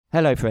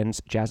Hello friends,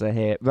 Jazza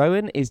here.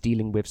 Rowan is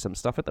dealing with some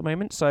stuff at the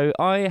moment, so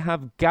I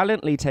have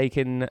gallantly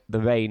taken the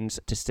reins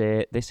to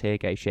steer this here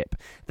gay ship.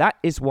 That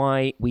is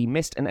why we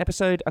missed an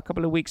episode a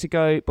couple of weeks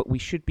ago, but we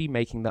should be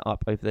making that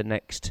up over the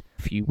next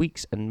few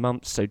weeks and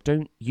months, so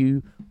don't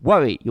you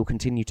worry. You'll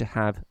continue to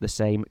have the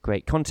same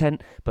great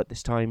content, but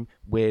this time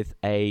with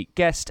a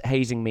guest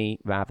hazing me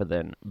rather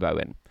than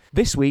Rowan.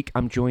 This week,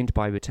 I'm joined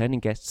by returning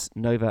guests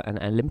Nova and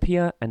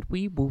Novympia, and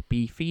we will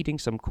be feeding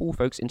some cool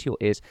folks into your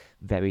ears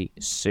very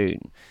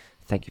soon.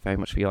 Thank you very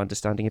much for your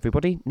understanding,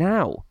 everybody.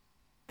 Now,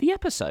 the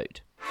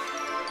episode.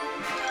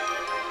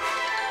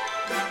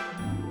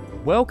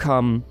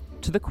 Welcome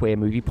to the Queer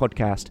Movie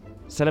Podcast,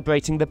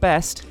 celebrating the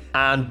best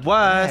and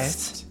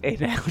worst in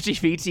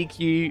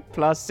LGBTQ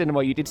plus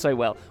cinema. You did so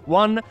well.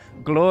 One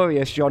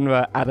glorious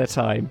genre at a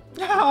time.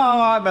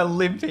 Oh, I'm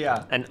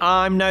Novympia. And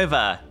I'm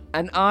Nova.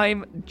 And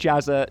I'm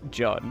Jazza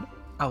John.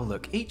 Oh,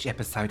 look, each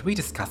episode we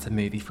discuss a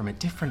movie from a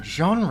different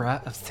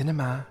genre of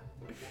cinema.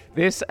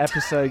 This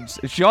episode's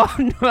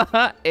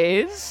genre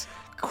is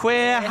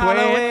Queer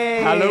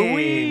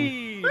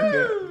Halloween.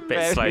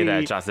 Bit slow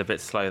there, Jazz, a bit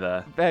slow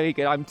there. Very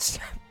good.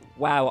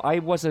 Wow,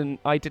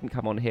 I didn't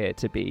come on here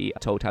to be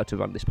told how to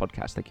run this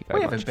podcast. Thank you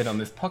very much. We haven't been on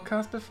this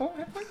podcast before,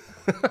 have we?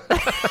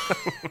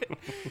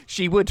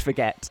 She would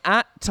forget.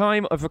 At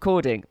time of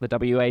recording, the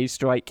WA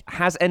strike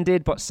has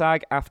ended, but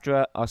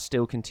SAG-AFTRA are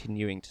still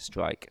continuing to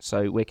strike.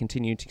 So we're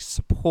continuing to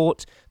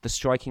support the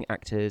striking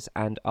actors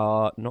and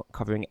are not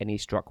covering any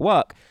struck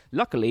work.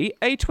 Luckily,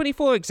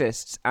 A24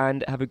 exists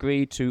and have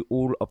agreed to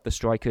all of the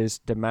strikers'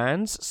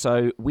 demands.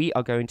 So we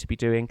are going to be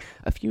doing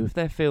a few of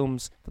their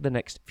films for the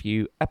next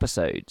few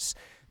episodes.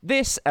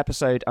 This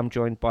episode, I'm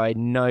joined by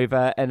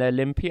Nova and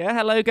Novympia.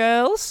 Hello,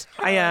 girls.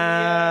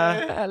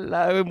 Hiya.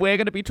 Hello, and we're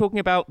going to be talking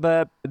about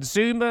the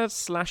Zoomer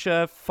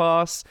slasher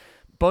farce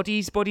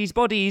Bodies, Bodies,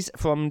 Bodies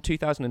from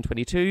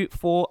 2022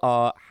 for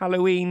our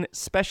Halloween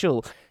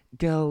special.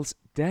 Girls,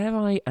 dare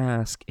I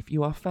ask if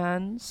you are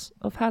fans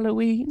of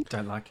Halloween?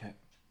 Don't like it.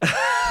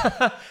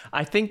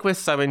 I think we're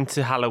so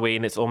into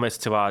Halloween, it's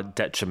almost to our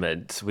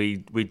detriment. We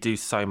do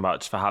so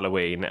much for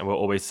Halloween and we're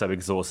always so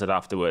exhausted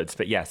afterwards.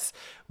 But yes,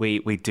 we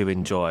do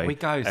enjoy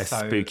a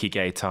spooky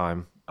gay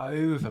time.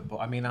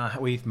 Overboard. I mean,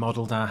 we've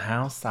modelled our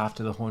house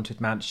after the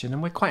Haunted Mansion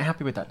and we're quite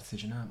happy with that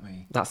decision, aren't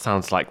we? That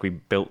sounds like we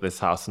built this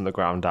house from the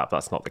ground up.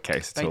 That's not the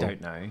case at all. They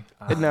don't know.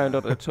 No,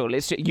 not at all.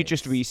 You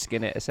just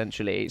reskin it,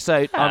 essentially.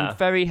 So I'm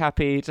very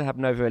happy to have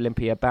Nova and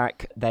Novympia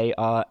back. They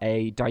are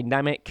a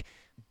dynamic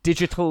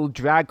digital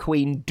drag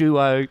queen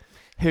duo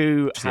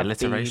who have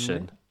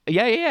alliteration.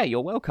 Yeah,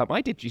 you're welcome.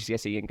 I did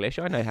GCSE English.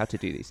 I know how to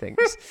do these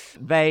things.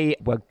 They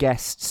were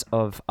guests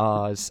of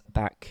ours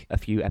back a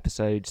few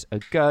episodes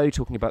ago,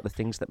 talking about the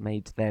things that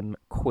made them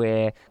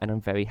queer, and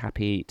I'm very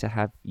happy to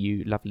have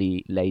you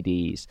lovely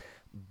ladies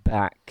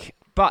back.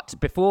 But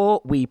before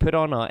we put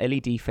on our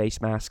LED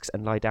face masks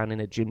and lie down in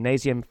a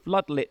gymnasium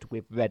floodlit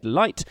with red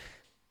light,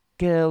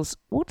 girls,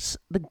 what's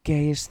the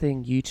gayest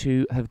thing you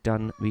two have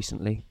done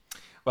recently?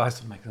 Well, I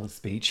just want to make a little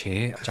speech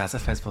here. Jazza,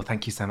 first of all,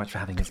 thank you so much for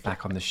having us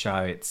back on the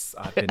show.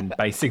 I've been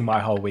basing my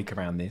whole week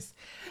around this.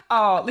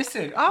 Oh,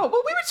 listen. Oh,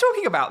 well, we were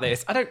talking about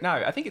this. I don't know.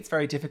 I think it's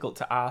very difficult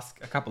to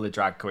ask a couple of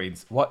drag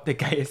queens what the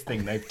gayest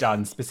thing they've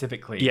done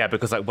specifically. Yeah,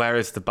 because where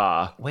is the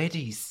bar? Where do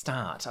you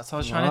start? So I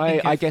was trying to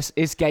think I guess,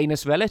 is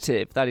gayness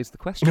relative? That is the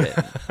question.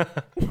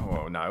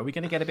 Oh, no. Are we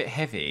going to get a bit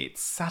heavy?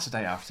 It's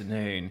Saturday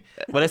afternoon.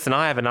 Well, listen,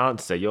 I have an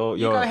answer. You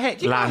go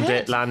ahead.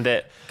 Land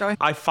it. Go ahead.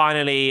 I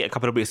finally, a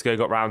couple of weeks ago,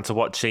 got round to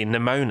watching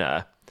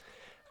Nimona,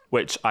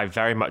 which I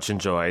very much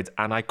enjoyed,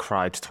 and I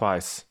cried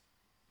twice.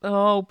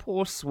 Oh,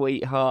 poor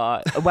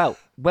sweetheart.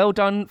 Well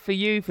done for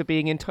you for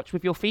being in touch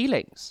with your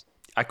feelings.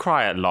 I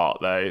cry a lot,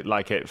 though,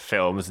 like at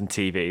films and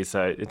TV,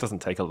 so it doesn't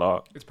take a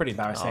lot. It's pretty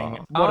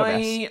embarrassing. What a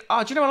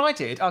mess. Do you know what I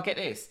did? I'll get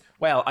this.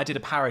 Well, I did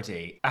a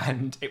parody,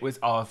 and it was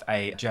of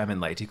a German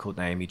lady called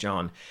Naomi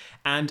John,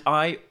 and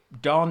I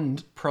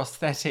donned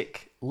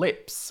prosthetic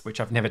lips, which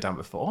I've never done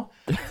before,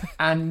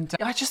 and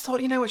I just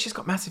thought, you know what, she's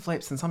got massive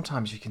lips, and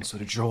sometimes you can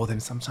sort of draw them,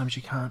 sometimes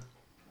you can't.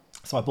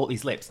 So I bought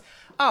these lips.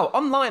 Oh,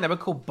 online they were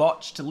called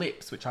botched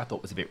lips, which I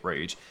thought was a bit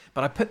rude.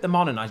 But I put them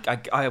on and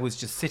I was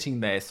just sitting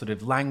there sort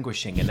of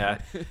languishing in an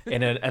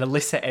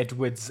Alyssa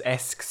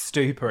Edwards-esque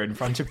stupor in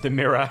front of the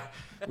mirror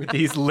with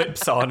these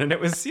lips on. And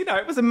it was,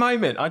 it was a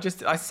moment.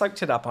 I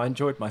soaked it up. I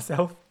enjoyed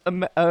myself.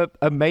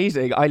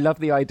 Amazing. I love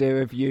the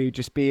idea of you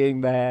just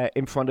being there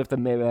in front of the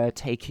mirror,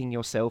 taking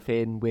yourself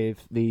in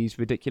with these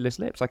ridiculous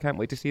lips. I can't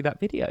wait to see that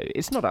video.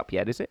 It's not up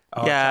yet, is it?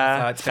 Oh,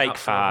 yeah, it's fake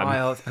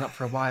fan. It's been up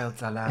for a while,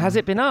 Zalam. Has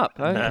it been up?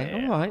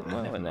 Okay, all right.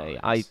 Well, no,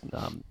 I'm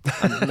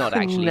not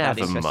actually that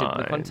interested in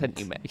the content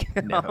you make.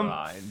 Never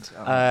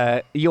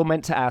mind. You're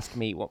meant to ask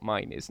me what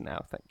mine is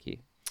now. Thank you.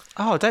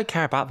 Oh, I don't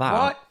care about that.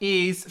 What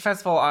is,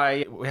 first of all,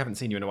 we haven't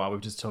seen you in a while. We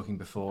were just talking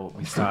before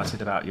we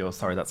started about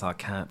sorry, that's our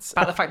cats.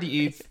 About the fact that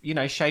you've,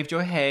 shaved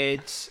your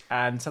head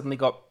and suddenly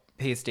got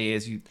pierced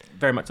ears. You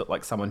very much look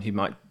like someone who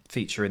might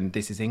feature in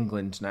This Is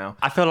England now.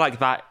 I feel like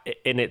that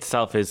in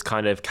itself is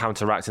kind of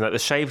counteracting. Like the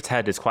shaved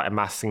head is quite a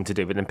mask thing to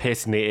do, but then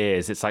piercing the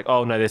ears, it's like,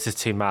 oh no, this is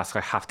too mask.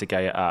 I have to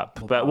gay it up.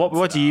 But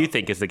what do you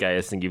think is the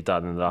gayest thing you've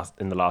done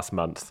in the last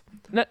month?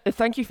 No,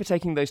 thank you for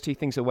taking those two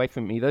things away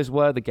from me. Those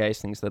were the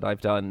gayest things that I've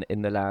done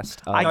in the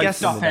last. I guess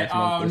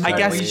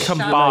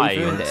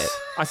combined.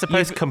 I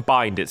suppose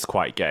combined, it's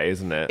quite gay,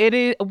 isn't it? It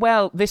is.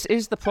 Well, this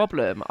is the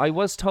problem. I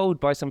was told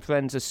by some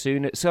friends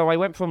so I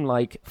went from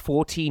like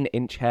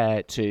 14-inch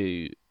hair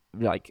to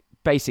like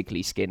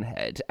basically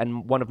skinhead,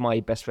 and one of my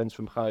best friends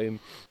from home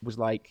was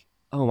like,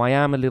 oh, I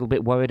am a little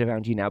bit worried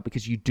around you now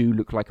because you do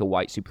look like a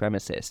white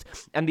supremacist.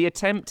 And the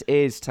attempt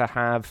is to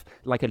have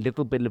like a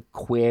little bit of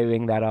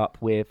queering that up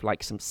with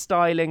like some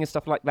styling and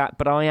stuff like that.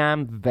 But I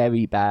am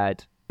very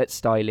bad at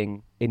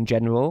styling in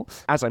general,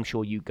 as I'm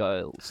sure you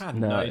girls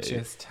know.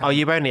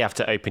 You only have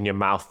to open your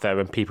mouth though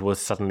and people will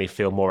suddenly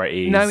feel more at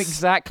ease. No,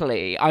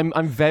 exactly.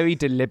 I'm very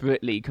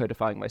deliberately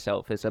codifying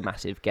myself as a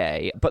massive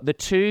gay. But the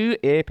two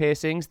ear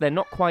piercings, they're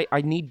not quite...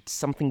 I need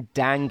something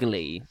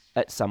dangly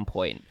at some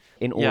point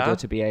in order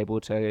to be able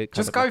to...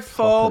 Just go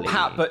full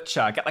Pat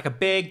Butcher. Get like a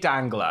big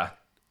dangler.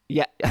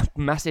 Yeah,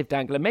 massive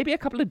dangler. Maybe a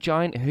couple of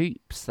giant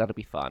hoops. That'll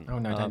be fun. Oh,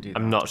 no, don't do that.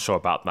 I'm not sure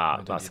about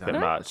that. That's a bit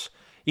much.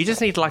 You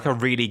just need like a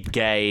really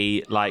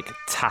gay like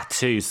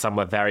tattoo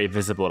somewhere very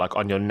visible, like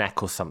on your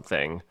neck or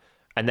something.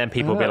 And then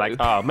people will be like,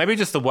 oh, maybe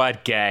just the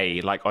word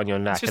gay like on your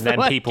neck. And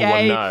then people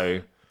will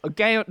know.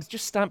 Gay,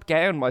 just stamp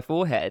gay on my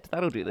forehead.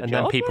 That'll do the job. And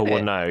then people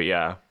will know,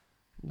 yeah.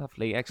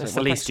 Lovely, excellent. That's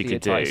the least you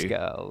could do,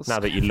 girls. Now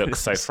that you look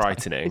so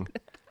frightening.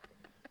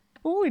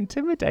 Oh,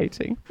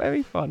 intimidating.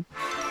 Very fun.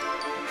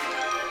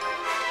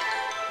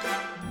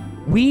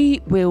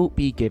 We will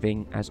be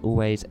giving, as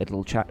always, a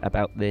little chat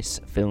about this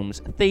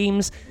film's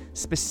themes,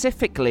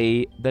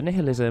 specifically the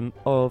nihilism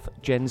of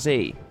Gen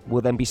Z.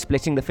 We'll then be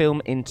splitting the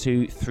film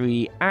into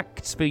 3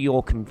 acts for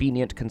your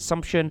convenient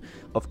consumption,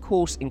 of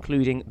course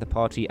including the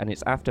party and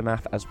its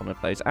aftermath as one of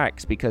those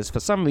acts, because for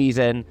some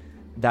reason...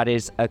 that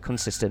is a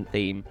consistent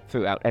theme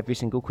throughout every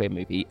single queer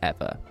movie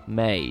ever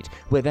made.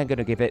 We're then going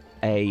to give it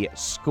a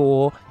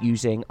score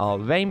using our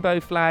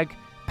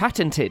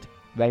patented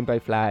rainbow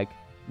flag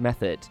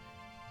method,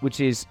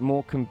 which is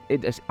more... I'm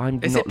is not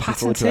it looking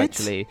forward patented? to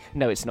actually...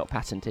 No, it's not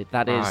patented.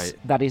 That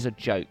is a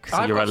joke.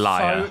 So you're a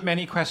liar. I've got so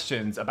many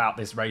questions about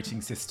this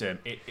rating system.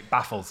 It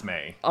baffles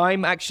me.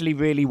 I'm actually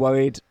really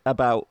worried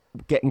about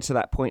getting to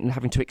that point and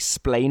having to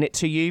explain it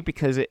to you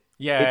because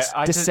it's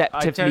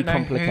deceptively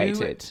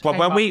complicated.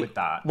 Well,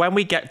 when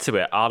we get to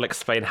it, I'll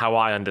explain how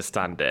I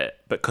understand it,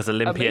 because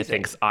Olympia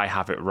thinks I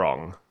have it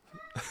wrong.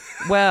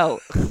 Well,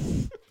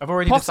 I've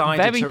already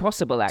decided. Very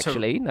possible,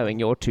 actually, knowing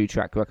your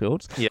 2-track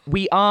records. Yeah.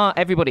 We are,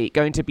 everybody,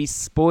 going to be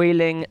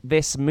spoiling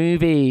this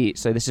movie.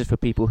 So this is for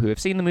people who have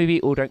seen the movie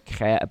or don't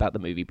care about the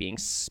movie being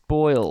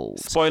spoiled.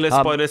 Spoilers.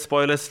 The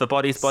bodies.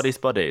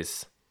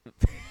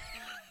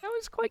 That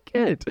was quite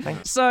good.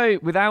 So,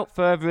 without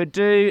further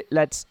ado,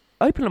 let's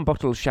open a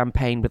bottle of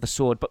champagne with a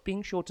sword, but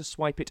being sure to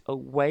swipe it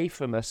away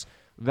from us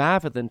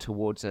rather than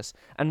towards us,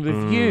 and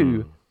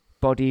review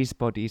bodies.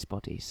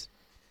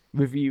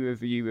 Review,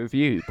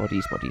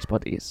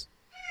 bodies.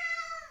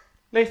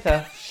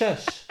 Luther,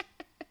 shush.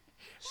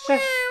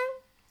 Shush.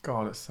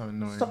 God, it's so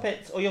annoying. Stop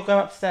it, or you'll go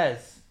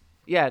upstairs.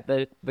 Yeah,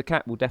 the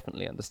cat will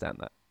definitely understand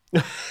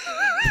that.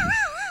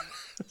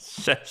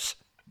 Shush.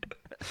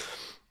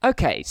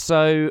 Okay,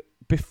 so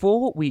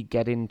before we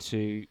get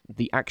into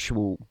the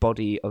actual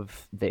body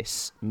of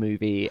this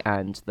movie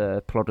and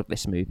the plot of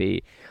this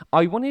movie,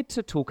 I wanted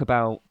to talk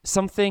about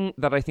something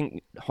that I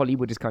think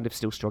Hollywood is kind of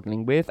still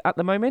struggling with at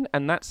the moment,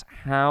 and that's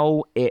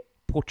how it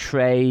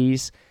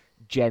portrays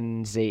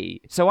Gen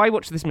Z. So I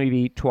watched this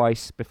movie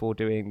twice before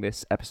doing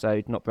this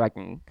episode, not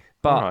bragging,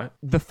 but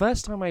the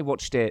first time I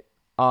watched it,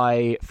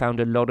 I found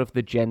a lot of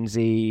the Gen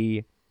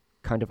Z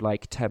kind of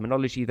like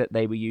terminology that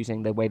they were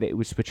using, the way that it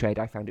was portrayed,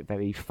 I found it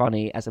very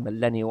funny. As a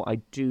millennial, I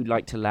do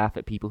like to laugh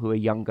at people who are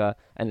younger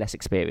and less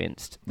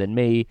experienced than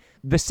me.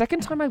 The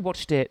second time I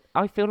watched it,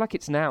 I feel like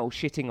it's now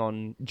shitting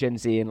on Gen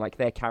Z and like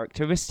their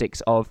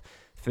characteristics of,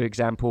 for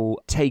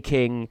example,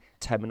 taking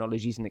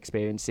terminologies and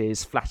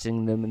experiences,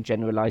 flattening them and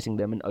generalizing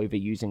them and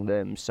overusing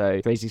them. So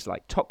phrases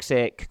like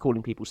toxic,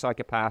 calling people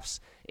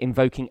psychopaths,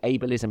 invoking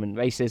ableism and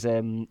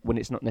racism when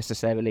it's not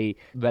necessarily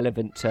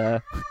relevant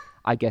to,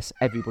 I guess,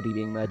 everybody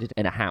being murdered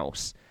in a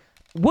house.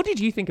 What did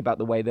you think about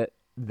the way that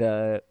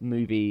the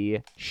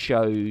movie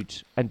showed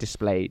and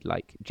displayed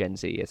like Gen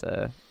Z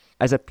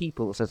as a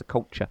people, as a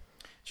culture?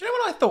 Do you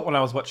know what I thought when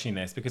I was watching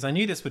this? Because I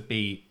knew this would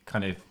be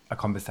kind of a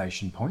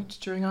conversation point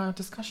during our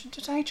discussion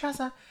today,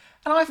 Chazza.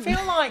 And I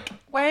feel like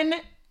when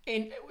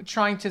in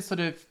trying to sort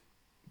of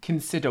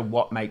consider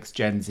what makes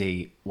Gen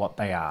Z what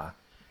they are,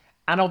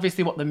 and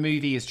obviously what the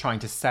movie is trying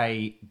to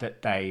say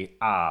that they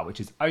are,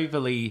 which is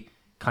overly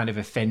kind of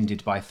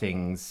offended by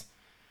things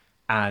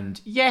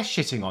and,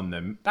 shitting on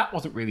them, that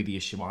wasn't really the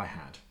issue I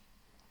had.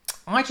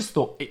 I just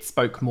thought it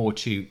spoke more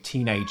to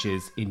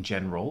teenagers in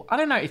general. I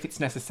don't know if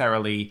it's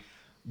necessarily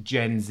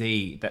Gen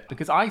Z that,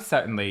 because I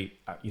certainly,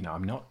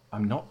 I'm not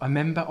a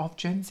member of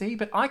Gen Z,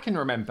 but I can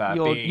remember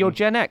You're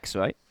Gen X,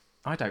 right?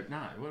 I don't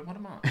know. What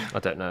am I? I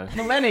don't know.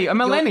 A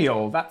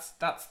millennial.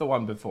 That's the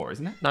one before,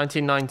 isn't it?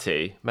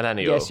 1990,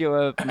 millennial. Yes,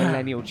 you're a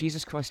millennial.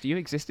 Jesus Christ, do you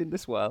exist in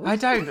this world? I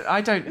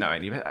don't know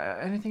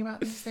anything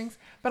about these things,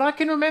 but I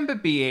can remember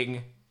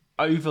being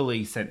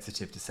overly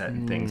sensitive to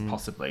certain things,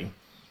 possibly.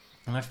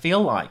 And I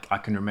feel like I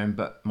can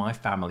remember my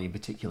family in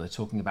particular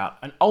talking about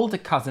an older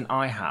cousin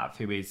I have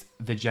who is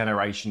the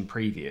generation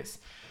previous.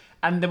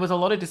 And there was a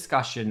lot of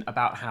discussion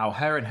about how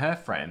her and her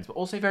friends were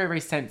also very,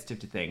 very sensitive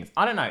to things.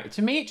 I don't know.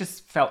 To me, it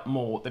just felt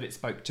more that it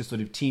spoke to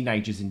sort of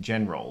teenagers in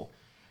general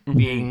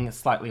being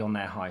slightly on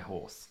their high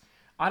horse.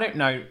 I don't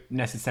know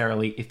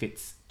necessarily if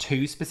it's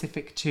too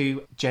specific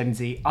to Gen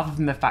Z, other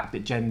than the fact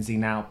that Gen Z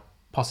now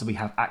possibly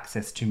have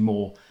access to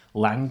more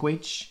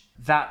language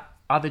that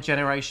other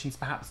generations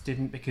perhaps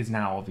didn't, because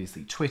now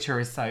obviously Twitter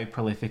is so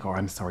prolific,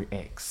 or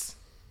X.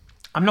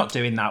 I'm not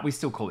doing that. We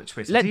still call it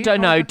Twitter.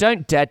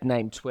 Don't dead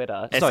name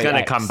Twitter. It's going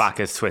to come back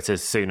as Twitter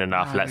soon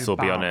enough, let's all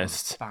be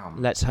honest.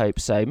 Let's hope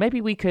so.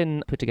 Maybe we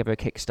can put together a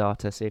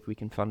Kickstarter, see if we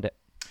can fund it.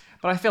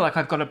 But I feel like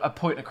I've got a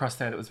point across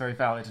there that was very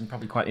valid and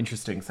probably quite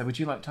interesting. So would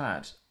you like to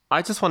add?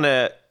 I just want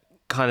to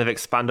kind of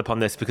expand upon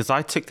this, because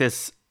I took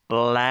this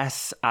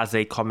less as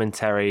a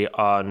commentary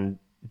on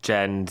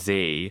Gen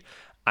Z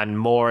and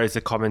more as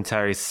a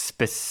commentary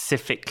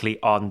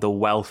specifically on the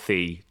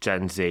wealthy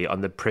Gen Z,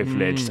 on the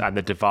privileged and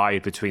the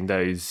divide between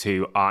those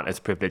who aren't as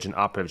privileged and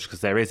are privileged,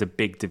 because there is a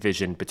big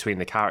division between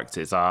the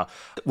characters.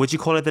 Would you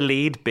call it the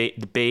lead,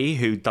 B,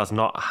 who does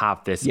not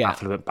have this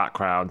affluent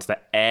background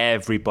that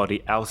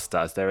everybody else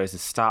does? There is a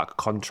stark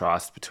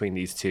contrast between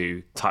these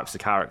two types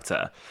of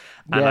character.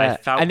 And I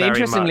felt very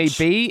interestingly, much...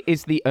 B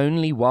is the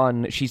only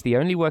one, she's the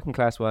only working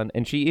class one,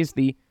 and she is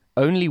the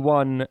only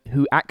one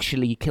who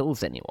actually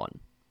kills anyone.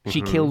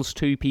 She kills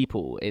 2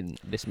 people in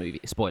this movie.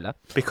 Spoiler.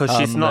 Because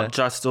she's not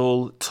just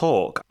all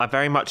talk. I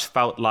very much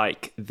felt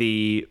like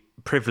the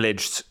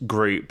privileged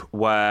group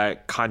were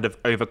kind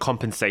of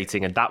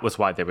overcompensating, and that was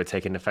why they were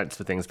taking offense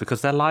for things,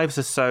 because their lives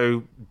are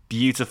so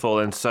beautiful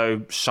and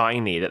so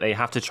shiny that they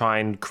have to try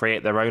and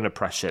create their own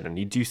oppression, and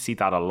you do see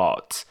that a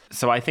lot.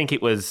 So I think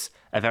it was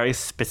a very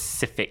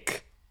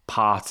specific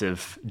part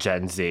of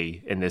Gen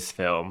Z in this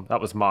film.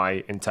 That was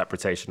my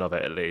interpretation of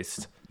it, at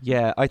least.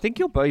 Yeah, I think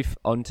you're both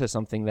onto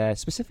something there.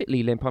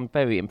 Specifically, Limp, I'm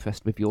very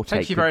impressed with your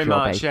take. Thank you very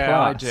much.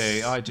 Yeah,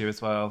 I do as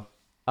well.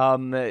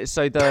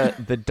 So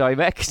the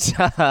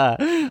director,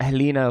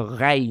 Helena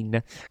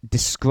Rain,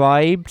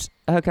 described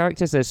her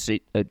characters as,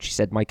 she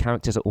said, my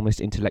characters are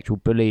almost intellectual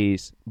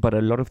bullies, but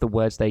a lot of the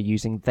words they're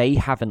using, they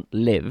haven't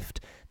lived.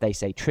 They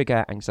say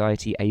trigger,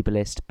 anxiety,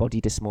 ableist, body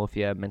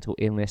dysmorphia, mental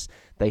illness.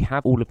 They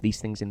have all of these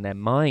things in their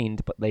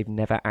mind, but they've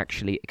never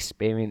actually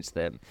experienced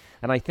them.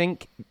 And I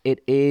think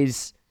it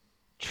is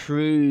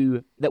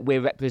true that we're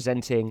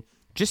representing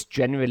just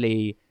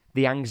generally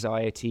the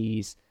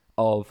anxieties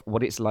of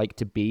what it's like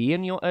to be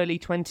in your early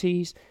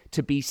 20s,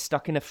 to be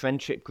stuck in a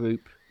friendship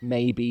group,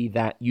 maybe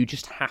that you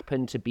just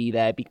happen to be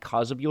there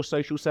because of your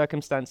social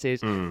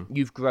circumstances.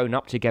 You've grown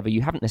up together.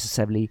 You haven't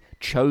necessarily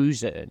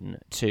chosen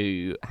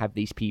to have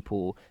these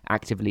people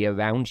actively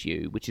around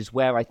you, which is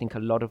where I think a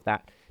lot of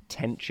that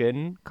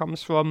tension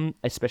comes from,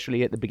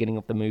 especially at the beginning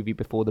of the movie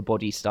before the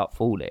bodies start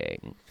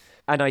falling.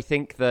 And I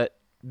think that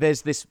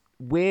there's this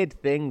weird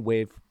thing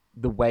with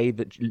the way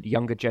that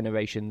younger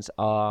generations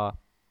are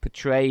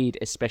portrayed,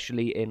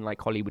 especially in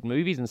like Hollywood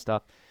movies and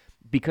stuff,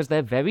 because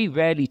they're very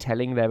rarely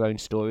telling their own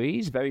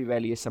stories. Very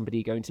rarely is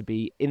somebody going to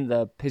be in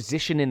the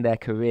position in their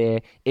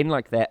career in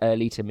like their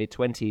early to mid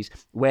 20s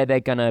where they're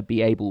gonna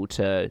be able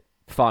to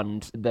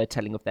fund the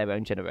telling of their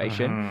own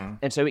generation.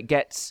 And so it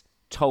gets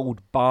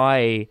told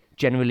by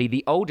generally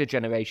the older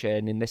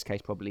generation, in this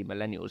case probably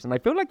millennials. And I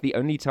feel like the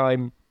only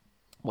time,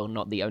 well,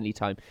 not the only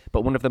time,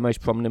 but one of the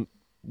most prominent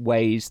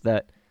ways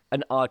that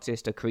an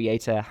artist, a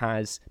creator,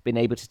 has been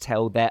able to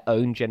tell their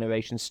own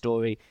generation's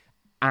story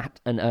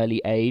at an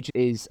early age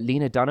is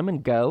Lena Dunham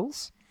and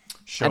Girls.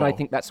 Sure. And I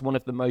think that's one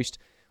of the most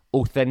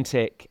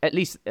authentic, at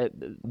least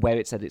where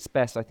it's at its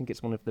best, I think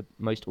it's one of the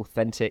most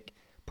authentic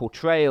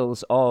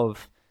portrayals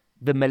of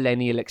the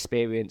millennial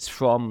experience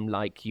from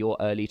like your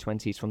early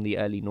 20s, from the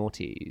early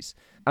noughties.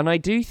 And I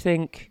do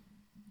think,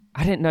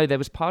 I don't know, there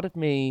was part of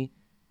me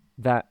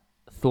that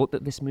thought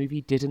that this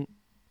movie didn't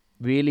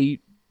really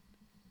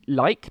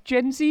like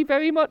Gen Z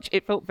very much.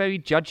 It felt very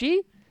judgy.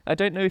 I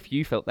don't know if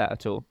you felt that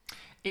at all.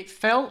 It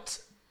felt,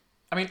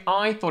 I mean,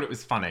 I thought it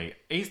was funny.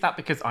 Is that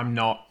because I'm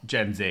not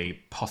Gen Z?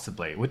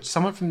 Possibly. Which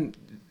someone from,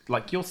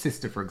 like your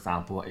sister, for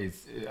example,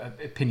 is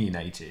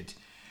opinionated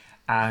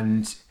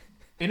and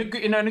in a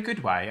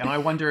good way. And I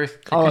wonder if...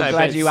 Oh, I'm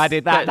glad you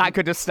added that. That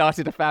could have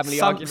started a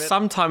family argument.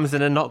 Sometimes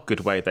in a not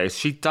good way, though.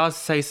 She does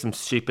say some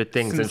stupid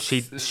things, and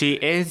she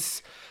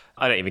is...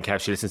 I don't even care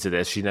if she listens to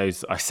this. She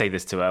knows I say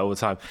this to her all the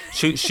time.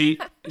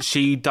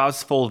 She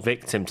does fall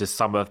victim to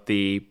some of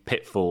the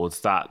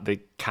pitfalls that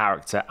the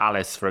character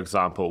Alice, for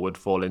example, would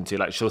fall into.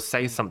 Like, she'll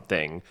say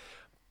something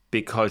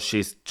because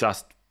she's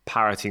just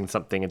parroting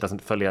something and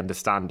doesn't fully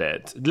understand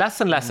it.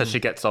 Less and less as she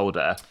gets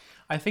older.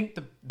 I think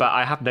But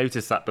I have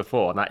noticed that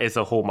before, and that is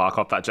a hallmark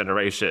of that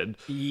generation.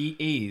 He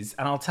is,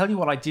 and I'll tell you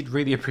what I did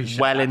really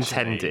appreciate. Well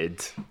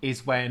intended.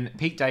 Is when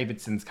Pete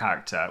Davidson's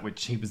character,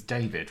 which he was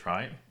David,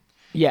 right?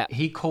 Yeah.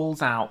 He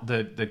calls out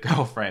the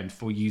girlfriend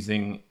for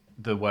using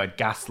the word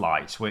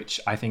gaslight, which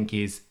I think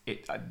is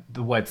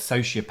the word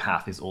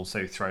sociopath is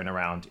also thrown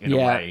around in a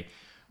way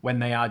when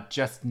they are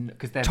just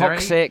because they're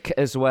toxic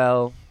as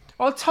well.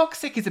 Well,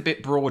 toxic is a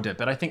bit broader,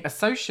 but I think a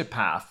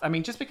sociopath, I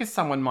mean, just because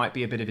someone might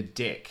be a bit of a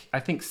dick, I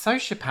think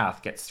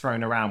sociopath gets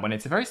thrown around when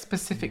it's a very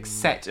specific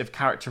set of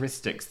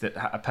characteristics that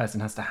a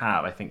person has to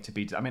have, I think, to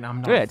be... I mean,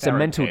 I'm not a it's a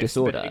mental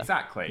disorder.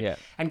 Exactly. Yeah.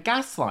 And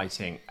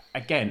gaslighting,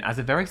 again, as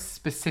a very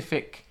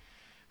specific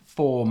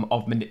form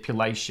of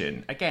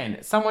manipulation. Again,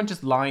 someone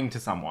just lying to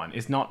someone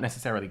is not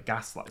necessarily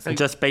gaslighting. And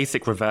just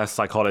basic reverse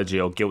psychology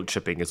or guilt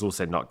tripping is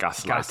also not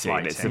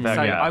gaslighting. It's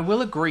I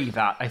will agree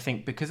that I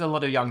think because a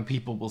lot of young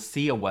people will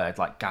see a word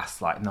like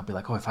gaslight and they'll be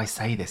like, oh, if I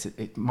say this,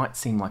 it might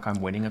seem like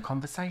I'm winning a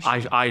conversation.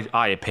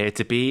 I appear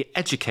to be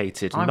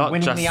educated, I'm not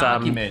winning just the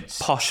argument.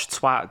 Posh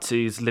twat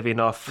who's living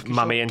off Because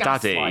mummy you're and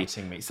daddy.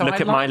 gaslighting me. So Look I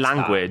at my liked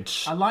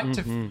language. That. I liked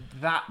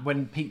that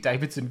when Pete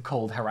Davidson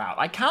called her out.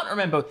 I can't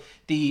remember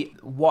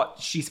what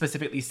she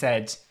specifically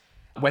said,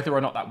 whether or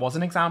not that was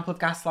an example of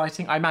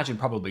gaslighting. I imagine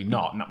probably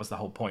not, and that was the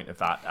whole point of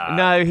that.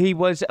 No, he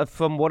was,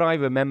 from what I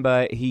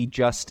remember, he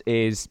just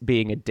is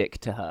being a dick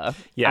to her.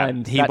 Yeah,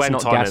 and he that's went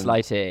not on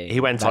gaslighting. He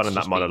went on in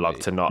that just being monologue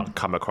rude. to not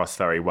come across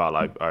very well,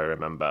 I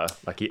remember.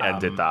 Like, he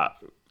ended that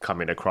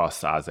coming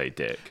across as a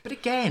dick. But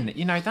again,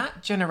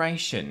 that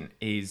generation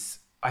is...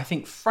 I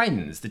think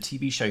Friends, the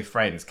TV show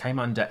Friends, came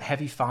under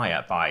heavy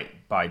fire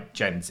by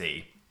Gen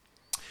Z.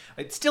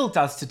 It still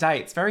does today.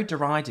 It's very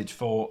derided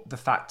for the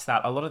fact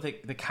that a lot of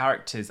the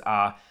characters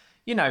are,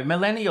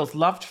 millennials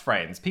loved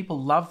Friends. People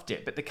loved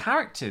it. But the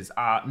characters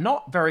are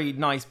not very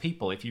nice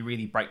people if you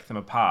really break them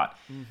apart.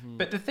 Mm-hmm.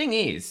 But the thing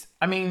is,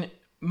 I mean,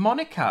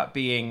 Monica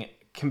being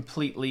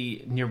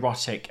completely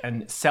neurotic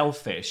and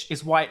selfish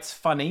is why it's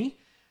funny.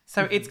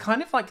 So it's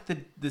kind of like the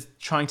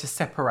trying to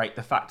separate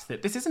the fact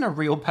that this isn't a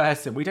real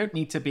person. We don't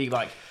need to be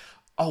like...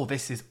 oh,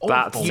 this is awful.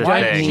 That's the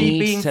Why thing. is she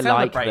being to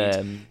like celebrated?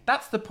 them.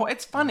 That's the point.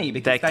 It's funny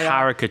because They're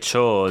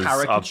caricatures.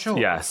 caricatures.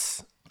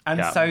 Yes.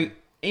 And so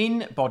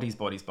in Bodies,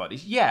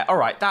 yeah, all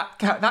right, that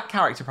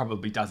character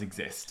probably does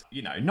exist.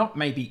 Not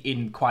maybe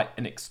in quite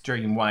an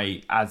extreme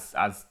way as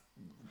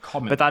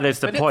common. But that is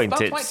the point.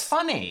 That's why it's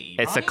funny.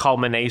 It's right? a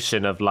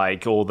culmination of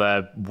like all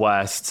the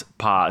worst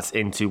parts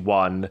into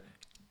one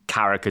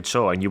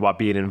caricature, and you are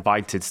being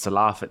invited to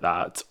laugh at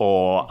that,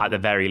 or at the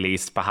very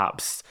least,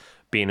 perhaps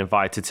being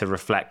invited to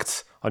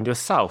reflect on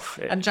yourself.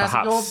 And Jazz,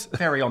 perhaps. you're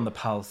very on the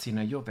pulse.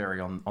 You're very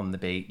on the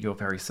beat. You're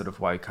very sort of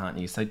woke, aren't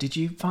you? So did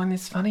you find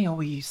this funny, or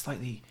were you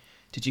slightly?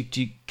 Do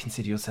you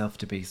consider yourself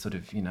to be sort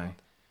of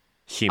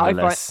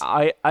humorless?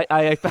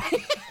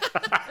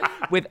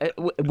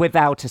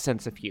 Without a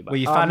sense of humour. Were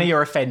you funny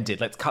or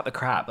offended? Let's cut the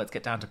crap. Let's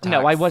get down to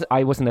No, facts.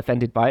 I wasn't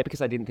offended by it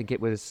because I didn't think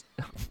it was.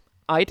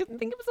 I didn't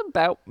think it was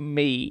about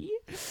me.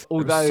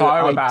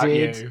 Although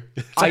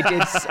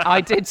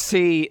I did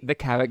see the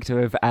character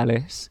of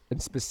Alice, and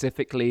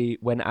specifically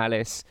when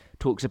Alice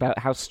talks about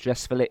how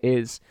stressful it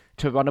is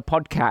to run a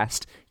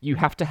podcast. You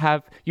have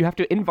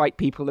to invite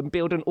people and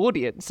build an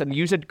audience and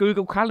use a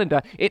Google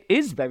Calendar. It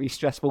is very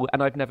stressful,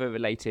 and I've never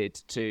related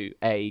to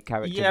a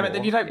character. Yeah, but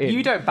then you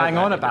don't bang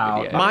on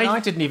about. I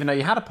didn't even know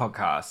you had a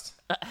podcast.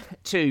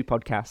 2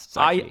 podcasts.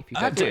 Actually,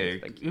 I do.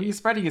 You're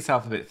spreading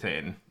yourself a bit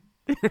thin.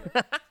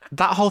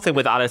 That whole thing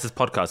with Alice's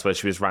podcast where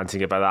she was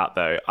ranting about that,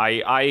 though,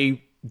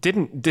 I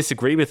didn't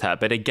disagree with her.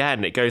 But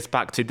again, it goes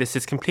back to this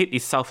is completely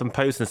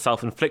self-imposed and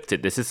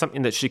self-inflicted. This is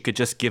something that she could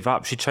just give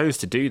up. She chose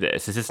to do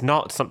this. This is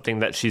not something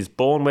that she's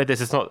born with.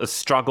 This is not a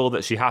struggle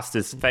that she has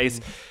to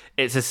face.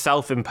 It's a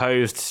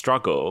self-imposed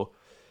struggle.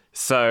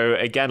 So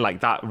again,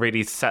 like that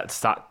really sets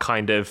that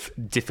kind of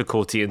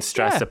difficulty and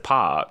stress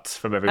apart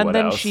from everyone else.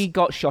 And then she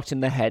got shot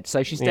in the head,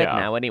 so she's dead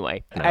now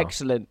anyway. No.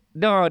 Excellent.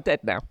 No, dead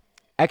now.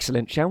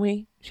 Excellent. Shall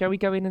we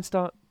go in and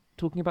start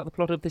talking about the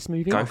plot of this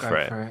movie? Go for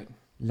it.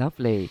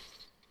 Lovely.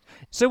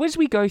 So as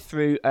we go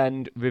through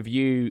and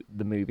review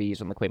the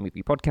movies on the Queer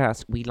Movie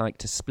Podcast, we like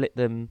to split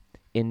them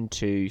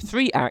into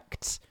 3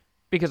 acts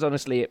because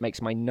honestly it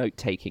makes my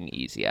note-taking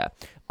easier.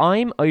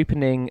 I'm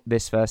opening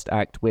this first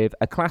act with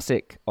a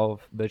classic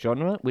of the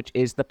genre, which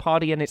is The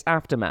Party and Its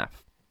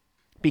Aftermath.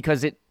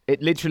 Because it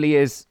literally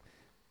is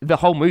the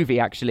whole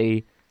movie,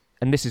 actually,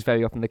 and this is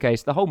very often the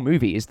case, the whole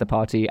movie is the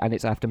party and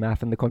its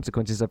aftermath and the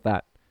consequences of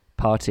that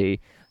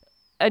party.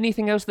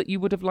 Anything else that you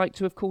would have liked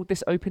to have called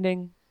this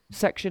opening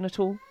section at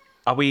all?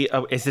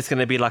 Is this going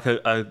to be like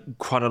a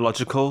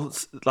chronological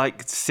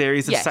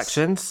series of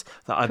sections?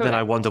 Then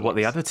I wonder what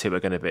the other 2 are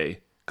going to be.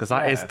 Because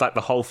that is like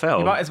the whole film.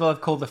 You might as well have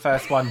called the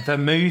first one The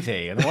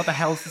Movie. And what the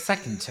hell's the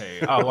second two?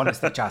 Oh,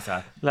 honestly,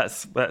 Jazza.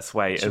 Let's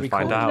wait and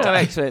find out. out. No,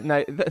 excellent.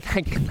 No,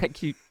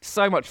 thank you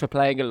so much for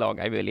playing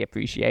along. I really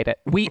appreciate it.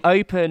 We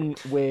open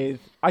with...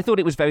 I thought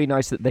it was very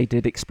nice that they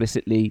did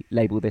explicitly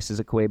label this as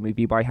a queer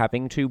movie by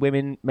having two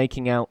women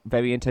making out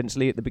very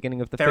intensely at the beginning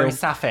of the film. Very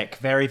sapphic.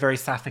 Very, very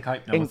sapphic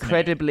opener,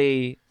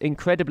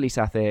 incredibly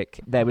sapphic.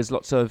 There was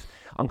lots of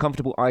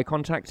uncomfortable eye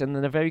contact and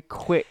then a very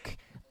quick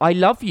 "I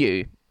love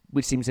you,"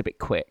 which seems a bit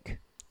quick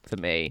for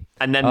me.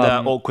 And then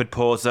the awkward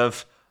pause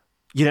of,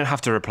 you don't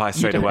have to reply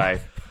straight away.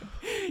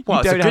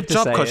 Well, it's a good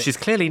job because she's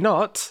clearly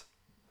not.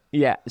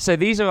 Yeah, so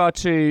these are our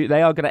two.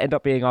 They are going to end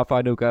up being our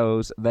final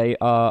girls. They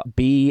are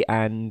B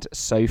and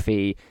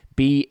Sophie.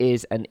 B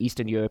is an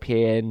Eastern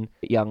European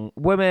young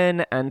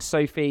woman, and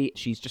Sophie,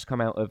 she's just come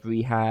out of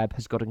rehab,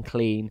 has gotten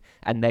clean,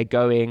 and they're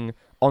going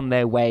on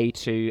their way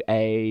to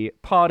a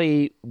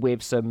party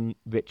with some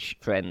rich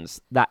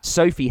friends that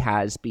Sophie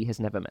has. B has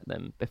never met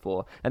them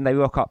before. And they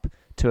rock up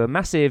to a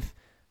massive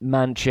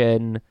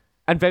mansion,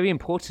 and very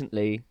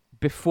importantly,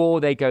 before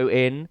they go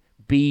in,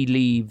 B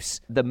leaves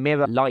the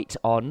mirror light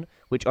on,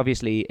 which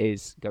obviously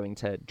is going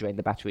to drain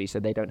the battery, so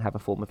they don't have a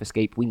form of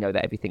escape. We know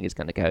that everything is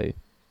going to go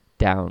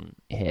down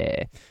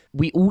here.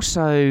 We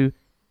also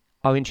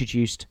are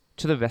introduced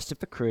to the rest of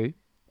the crew,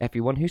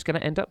 everyone who's going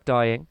to end up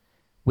dying.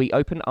 We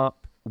open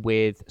up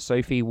with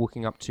Sophie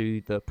walking up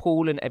to the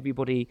pool, and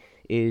everybody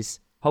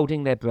is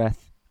holding their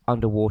breath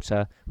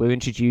underwater. We're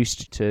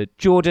introduced to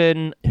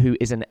Jordan, who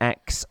is an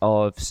ex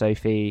of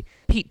Sophie,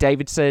 Pete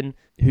Davidson,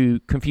 who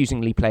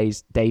confusingly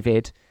plays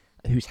David,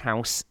 whose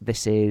house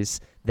this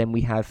is. Then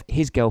we have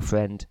his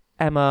girlfriend,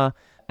 Emma,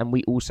 and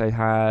we also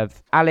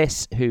have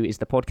Alice, who is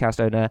the podcast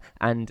owner,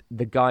 and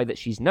the guy that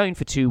she's known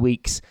for 2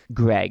 weeks,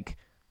 Greg.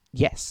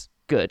 Yes,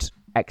 good.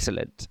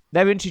 Excellent.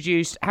 They're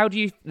introduced. How do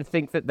you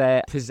think that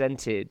they're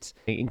presented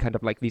in kind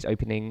of like these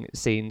opening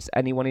scenes?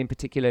 Anyone in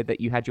particular that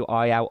you had your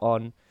eye out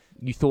on,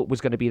 you thought was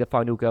going to be the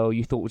final girl,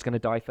 you thought was going to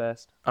die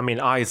first? I mean,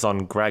 eyes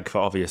on Greg for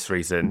obvious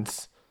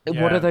reasons.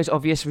 Yeah. What are those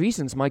obvious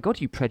reasons? My God,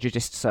 you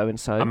prejudiced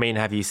so-and-so. I mean,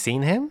 have you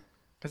seen him?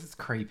 Because it's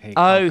creepy.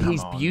 Oh,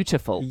 he's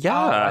beautiful. Yeah.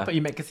 Oh, I thought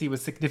you meant because he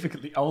was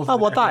significantly older. Oh,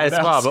 well, that as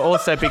well, else. but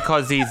also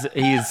because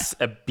he's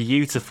a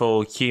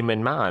beautiful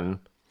human man.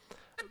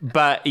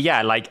 But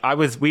yeah, like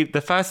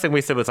the first thing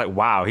we said was like,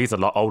 wow, he's a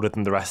lot older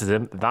than the rest of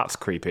them. That's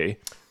creepy.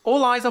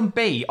 All eyes on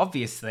B,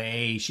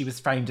 obviously. She was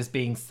framed as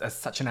being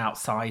such an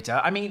outsider.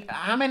 I mean,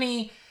 how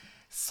many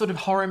sort of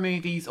horror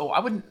movies, or I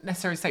wouldn't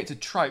necessarily say it's a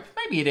trope,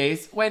 maybe it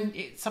is, when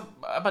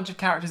a bunch of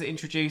characters are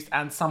introduced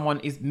and someone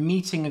is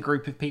meeting a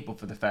group of people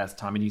for the first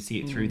time and you see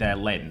it through their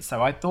lens.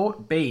 So I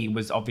thought B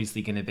was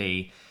obviously going to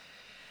be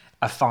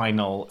a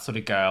final sort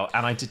of girl,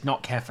 and I did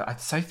not care for...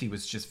 Sophie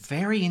was just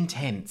very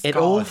intense. It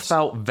all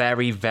felt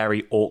very,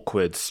 very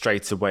awkward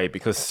straight away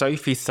because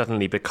Sophie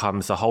suddenly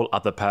becomes a whole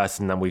other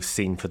person than we've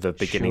seen for the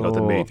beginning of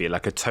the movie,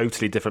 like a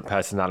totally different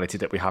personality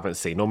that we haven't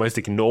seen, almost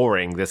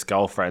ignoring this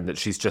girlfriend that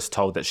she's just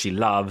told that she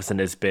loves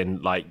and has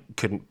been like,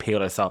 couldn't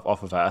peel herself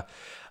off of her.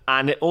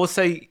 And it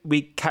also,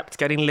 we kept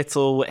getting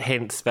little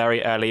hints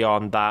very early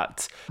on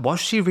that,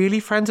 was she really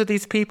friends with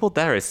these people?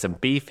 There is some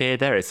beef here,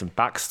 there is some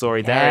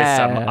backstory, there is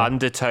some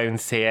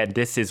undertones here.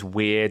 This is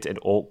weird and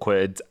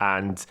awkward,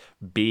 and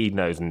B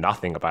knows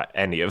nothing about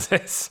any of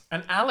this.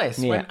 And Alice,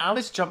 when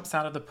Alice jumps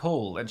out of the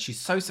pool and she's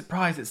so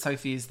surprised that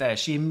Sophie is there,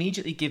 she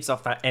immediately gives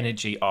off that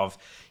energy of,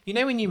 you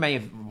know, when you may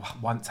have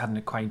once had an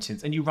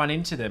acquaintance and you run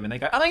into them and they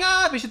go, oh my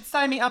God, we should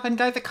sign me up and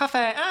go to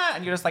cafe.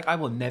 And you're just like, I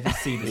will never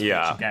see this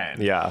bitch again.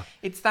 Yeah.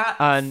 It's that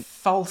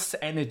false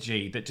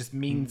energy that just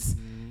means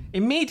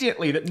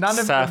immediately that none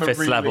of them are surface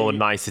really... level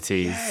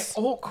niceties. Yeah,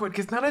 awkward,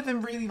 because none of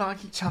them really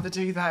like each other,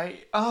 do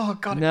they? Oh,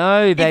 God.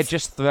 No, they're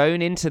just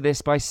thrown into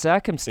this by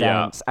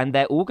circumstance, and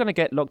they're all going to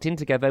get locked in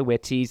together. We're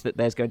teased that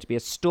there's going to be a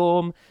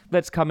storm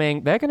that's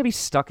coming. They're going to be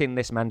stuck in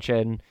this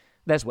mansion.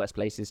 There's worse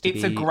places to be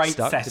stuck, It's a great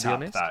to be setup,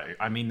 honest. though.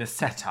 I mean, the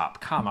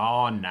setup, come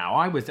on now.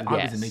 I was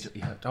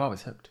immediately hooked. Oh, I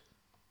was hooked.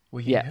 Were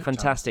you hooked?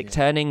 Fantastic.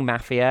 Turning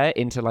Mafia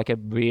into like a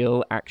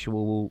real,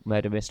 actual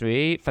murder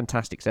mystery.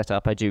 Fantastic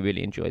setup. I do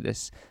really enjoy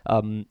this.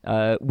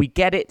 We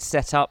get it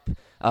set up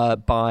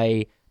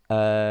by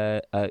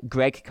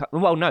Greg.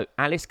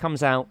 Alice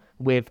comes out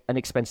with an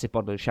expensive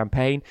bottle of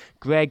champagne.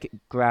 Greg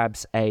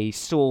grabs a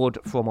sword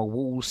from a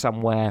wall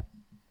somewhere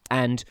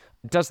and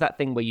does that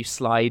thing where you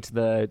slide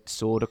the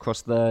sword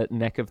across the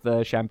neck of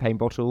the champagne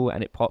bottle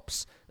and it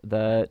pops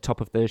the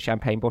top of the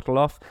champagne bottle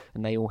off,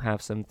 and they all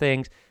have some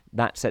things.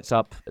 That sets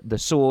up the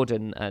sword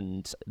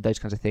and those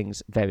kinds of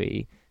things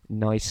very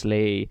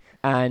nicely.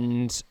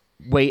 And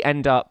we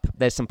end up,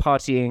 there's some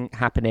partying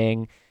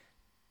happening.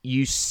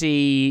 You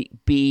see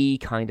B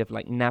kind of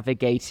like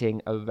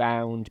navigating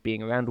around,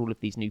 being around all of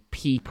these new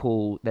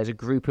people. There's a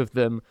group of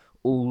them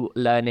all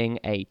learning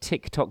a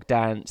TikTok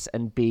dance,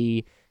 and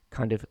B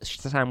kind of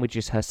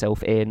sandwiches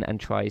herself in and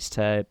tries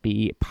to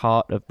be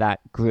part of that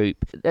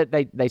group.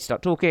 They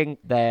start talking.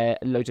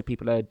 Loads of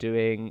people are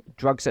doing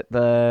drugs at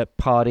the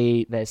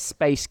party. There's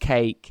space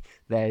cake.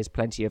 There's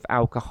plenty of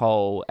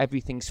alcohol.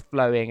 Everything's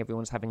flowing.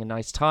 Everyone's having a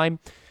nice time.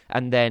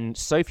 And then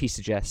Sophie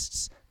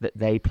suggests that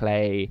they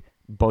play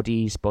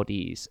Bodies,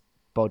 Bodies,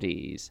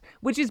 Bodies,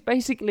 which is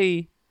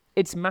basically...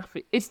 It's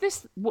mafia. Is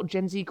this what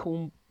Gen Z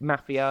call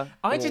mafia?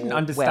 I didn't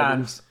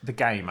understand the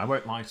game. I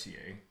won't lie to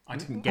you. I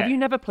didn't get... Have you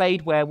never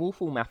played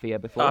Werewolf or Mafia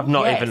before? I've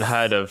not even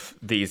heard of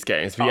these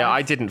games. But yeah,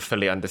 I didn't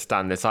fully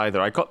understand this either.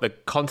 I got the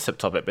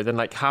concept of it, but then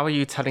like, how are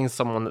you telling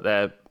someone that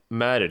they're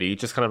murdered? Are you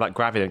just kind of like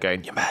grabbing them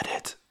going, you're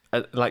murdered?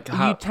 Like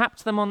how... You tap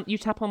them on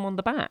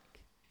the back.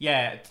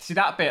 Yeah, see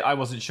that bit I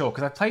wasn't sure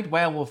because I played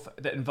Werewolf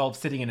that involved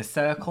sitting in a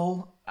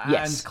circle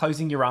and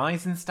closing your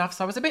eyes and stuff.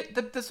 So I was a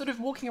bit the sort of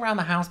walking around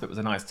the house bit was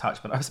a nice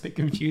touch, but I was a bit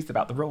confused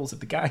about the rules of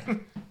the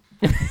game.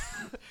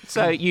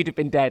 So you'd have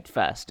been dead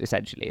first,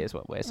 essentially, is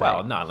what we're saying.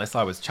 Well, no, unless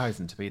I was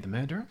chosen to be the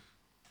murderer.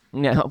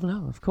 No,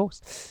 of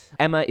course.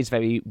 Emma is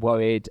very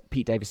worried.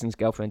 Pete Davidson's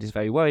girlfriend is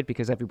very worried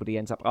because everybody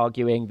ends up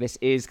arguing. This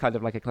is kind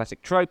of like a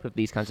classic trope of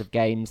these kinds of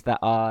games that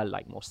are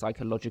like more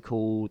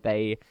psychological.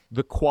 They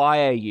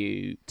require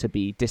you to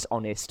be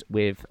dishonest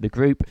with the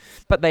group.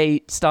 But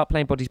they start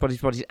playing Bodies, Bodies,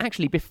 Bodies.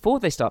 Actually,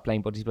 before they start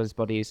playing Bodies, Bodies,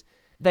 Bodies,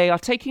 they are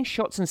taking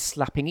shots and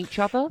slapping each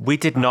other. We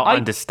did not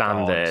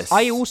understand this.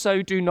 I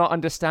also do not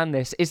understand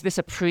this. Is this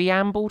a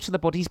preamble to the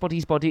Bodies,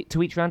 Bodies, Body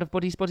to each round of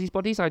Bodies, Bodies,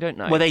 Bodies? I don't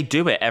know. Well, they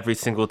do it every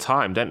single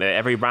time, don't they?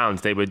 Every round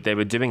they were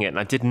doing it, and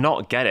I did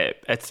not get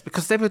it. It's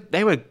because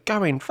they were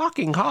going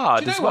fucking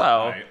hard as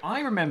well. What, I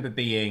remember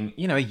being,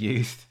 a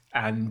youth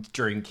and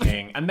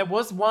drinking, and there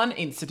was one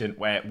incident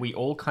where we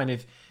all kind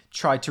of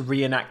tried to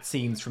reenact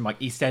scenes from like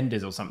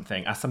EastEnders or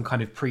something as some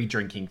kind of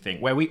pre-drinking thing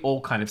where we all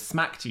kind of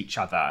smacked each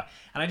other.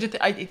 And I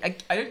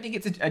don't think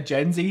it's a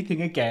Gen Z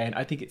thing again.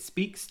 I think it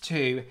speaks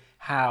to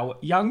how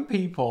young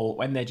people,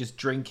 when they're just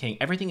drinking,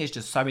 everything is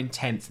just so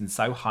intense and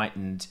so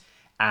heightened.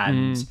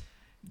 And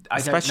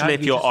especially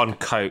if you're on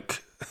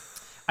coke.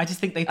 I just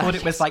think they thought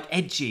it was like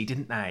edgy,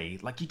 didn't they?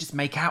 Like you just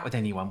make out with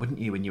anyone, wouldn't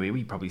you? When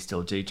you probably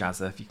still do,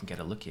 Jazza, if you can get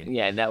a look in.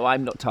 Yeah, no,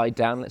 I'm not tied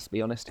down. Let's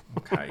be honest.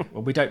 Okay,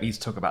 well, we don't need to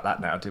talk about that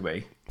now, do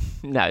we?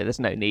 No, there's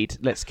no need.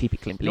 Let's keep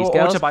it clean, please, Your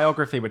girls.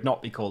 autobiography would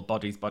not be called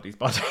Bodies, Bodies,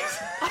 Bodies.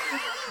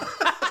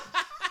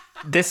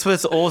 This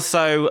was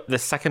also the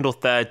second or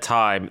third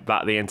time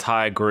that the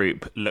entire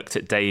group looked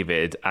at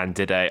David and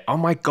did oh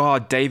my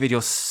God, David,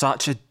 you're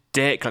such a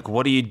dick. Like,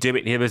 what are you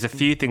doing? There was a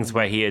few things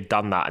where he had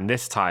done that. And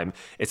this time,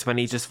 it's when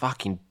he just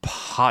fucking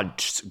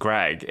punched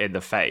Greg in the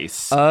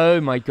face.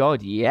 Oh my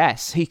God,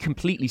 yes. He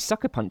completely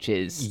sucker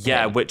punches.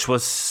 Yeah, which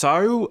was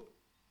so,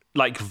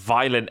 like,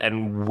 violent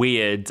and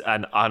weird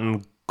and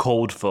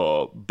uncalled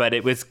for, but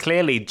it was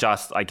clearly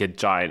just like a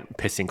giant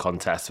pissing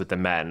contest with the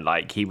men.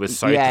 Like he was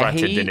so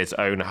threatened in his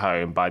own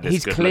home by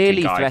this good-looking guy coming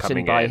in. He's clearly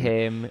threatened by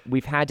him.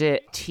 We've had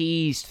it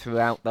teased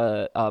throughout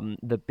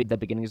the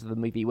beginnings of the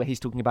movie where he's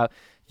talking about,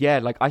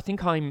 like I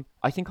think I'm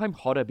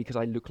hotter because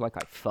I look like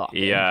I fuck.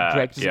 Yeah,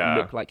 Greg doesn't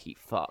look like he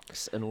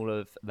fucks and all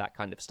of that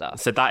kind of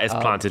stuff. So that is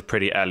planted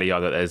pretty early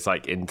on that there's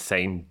like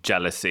insane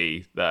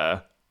jealousy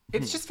there.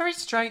 It's just very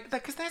strange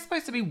because they're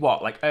supposed to be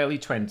like early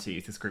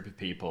 20s, this group of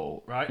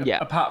people, right? Yeah.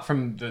 Apart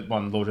from the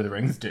one Lord of the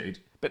Rings dude,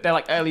 but they're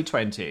like early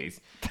 20s.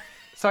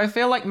 So I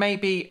feel like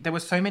maybe there were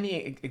so many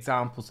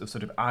examples of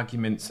sort of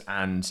arguments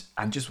and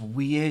just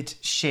weird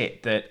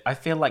shit that I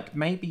feel like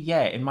maybe,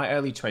 in my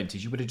early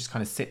 20s, you would have just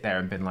kind of sit there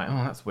and been like,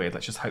 oh, that's weird.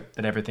 Let's just hope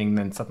that everything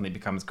then suddenly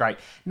becomes great.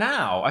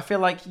 Now, I feel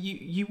like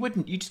you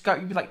wouldn't. You just go,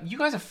 you'd be like, you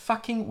guys are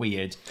fucking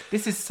weird.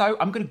 This is so,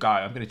 I'm going to go.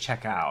 I'm going to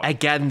check out.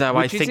 Again, though,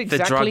 I think the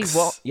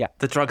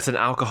drugs and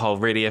alcohol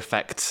really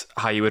affect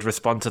how you would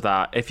respond to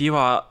that. If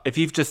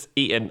you've just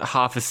eaten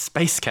half a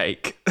space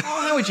cake. Oh,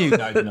 how would you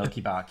know the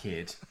Milky Bar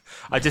Kid?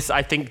 I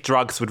think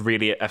drugs would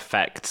really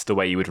affect the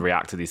way you would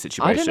react to these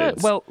situations. I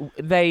don't know. Well,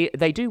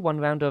 they do one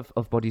round of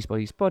Bodies,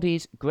 Bodies,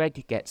 Bodies.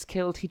 Greg gets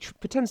killed. He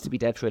pretends to be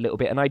dead for a little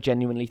bit, and I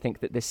genuinely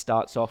think that this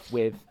starts off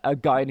with a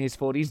guy in his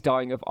 40s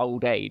dying of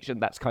old age,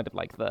 and that's kind of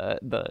like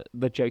the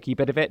jokey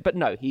bit of it. But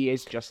no, he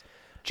is just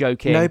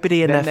joking.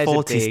 Nobody in their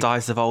 40s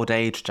dies of old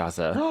age,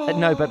 Jazza.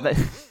 No, but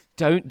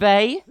don't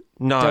they?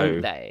 No.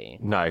 Don't they?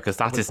 No, because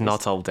that is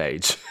not old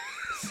age.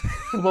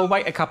 We'll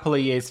wait a couple of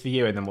years for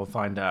you and then we'll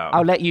find out.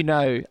 I'll let you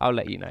know.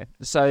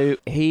 So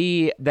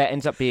there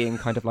ends up being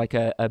kind of like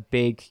a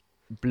big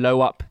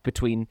blow up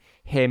between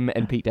him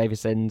and Pete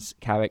Davidson's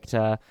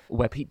character,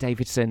 where Pete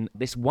Davidson,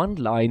 this one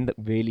line that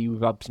really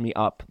rubs me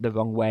up the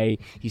wrong way,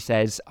 he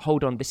says,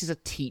 hold on, this is a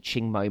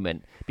teaching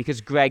moment,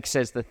 because Greg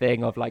says the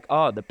thing of like,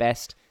 the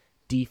best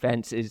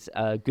defense is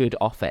a good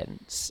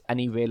offense, and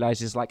he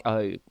realizes like,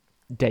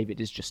 David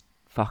is just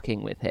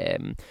fucking with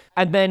him.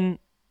 And then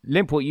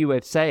Limp, what you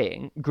were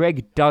saying,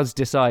 Greg does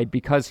decide,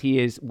 because he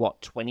is,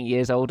 20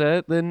 years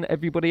older than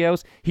everybody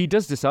else, he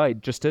does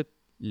decide just to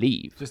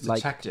leave. Just to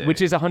check it.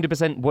 Which is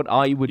 100% what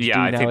I would do nowadays.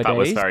 Yeah, I think that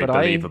was very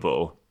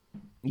believable.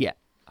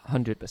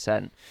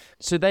 100%.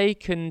 So they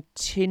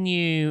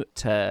continue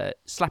to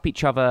slap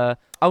each other.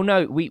 Oh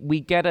no,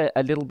 we get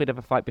a little bit of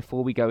a fight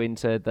before we go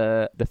into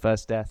the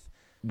first death.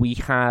 We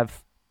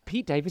have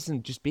Pete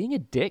Davidson just being a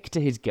dick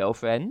to his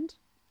girlfriend,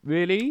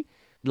 really.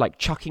 like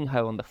chucking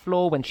her on the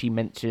floor when she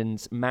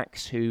mentions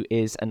Max, who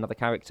is another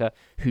character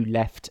who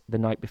left the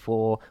night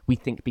before. We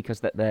think because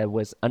that there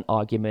was an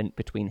argument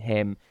between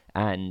him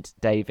and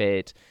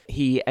David.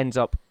 He ends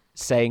up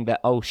saying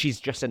that, oh, she's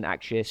just an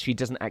actress. She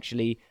doesn't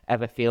actually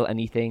ever feel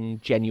anything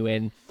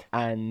genuine,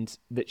 and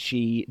that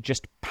she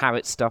just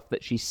parrots stuff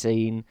that she's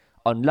seen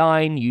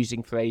online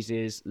using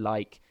phrases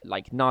like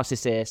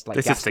narcissist, like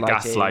this is the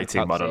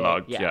gaslighting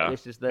monologue. Yeah,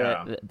 this is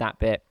that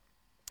bit.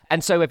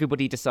 And so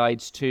everybody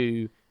decides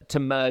to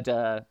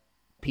murder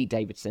Pete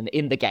Davidson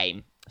in the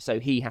game.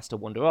 So he has to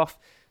wander off.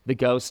 The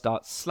girls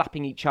start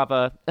slapping each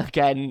other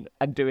again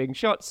and doing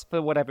shots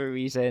for whatever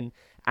reason.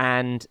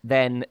 And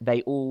then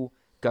they all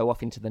go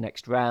off into the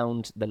next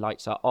round. The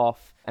lights are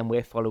off, and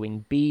we're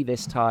following B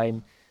this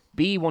time.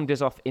 B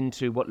wanders off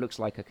into what looks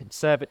like a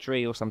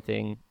conservatory or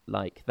something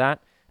like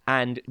that.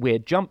 And we're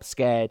jump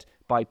scared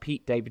by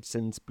Pete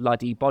Davidson's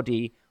bloody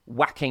body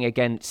whacking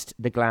against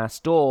the glass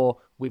door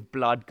with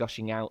blood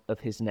gushing out of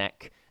his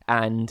neck.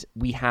 And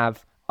we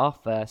have our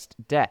first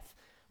death.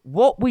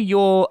 What were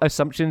your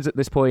assumptions at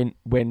this point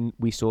when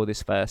we saw the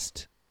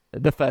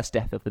first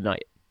death of the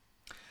night?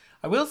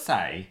 I will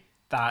say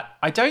that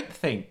I don't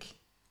think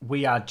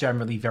we are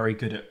generally very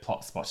good at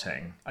plot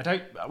spotting. I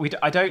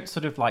don't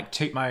sort of like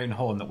toot my own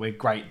horn that we're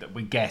great, that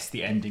we guess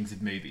the endings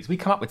of movies. We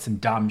come up with some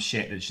dumb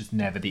shit that's just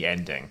never the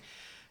ending.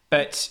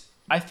 But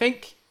I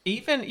think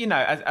even,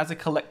 as a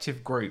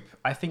collective group,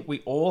 I think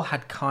we all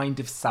had kind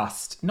of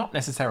sussed, not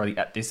necessarily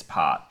at this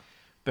part,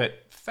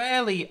 but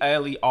fairly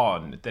early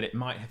on, that it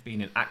might have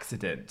been an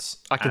accident.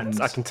 I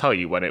can tell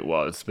you when it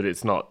was, but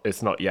it's not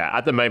yet.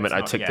 At the moment, I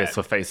took this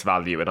for face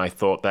value, and I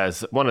thought there's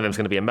one of them's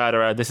going to be a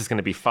murderer. This is going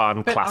to be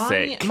fun, but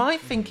classic. My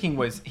thinking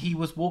was he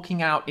was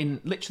walking out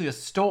in literally a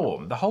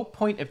storm. The whole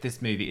point of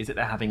this movie is that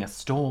they're having a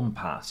storm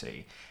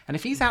party. And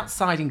if he's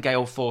outside in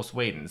gale force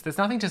winds, there's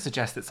nothing to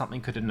suggest that something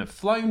couldn't have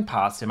flown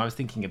past him. I was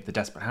thinking of the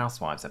Desperate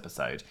Housewives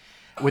episode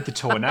with the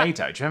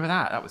tornado. Do you remember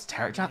that? That was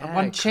terrible. That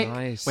one chick,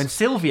 when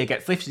Sylvia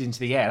gets lifted into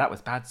the air, that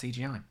was bad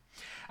CGI.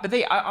 But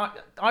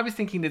I was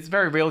thinking there's a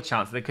very real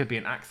chance there could be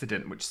an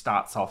accident which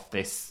starts off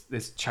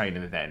this chain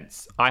of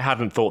events. I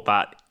hadn't thought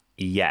that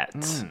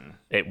yet.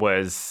 It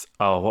was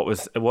what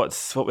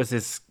was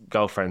his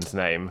girlfriend's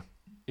name?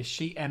 Is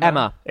she Emma?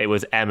 Emma. It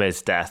was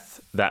Emma's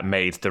death that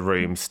made the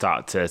room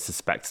start to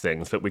suspect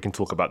things, but we can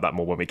talk about that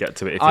more when we get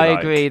to it, if you like. I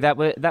agree. That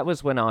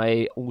was when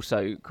I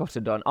also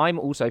cottoned on. I'm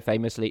also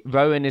famously...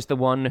 Rowan is the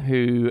one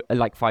who,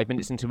 like 5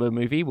 minutes into a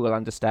movie, will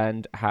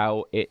understand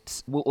how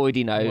will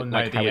already know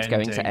how it's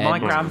going to end. My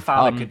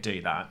grandfather could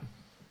do that.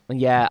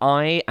 Yeah,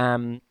 I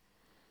am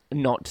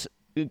not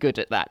good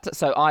at that.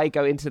 So I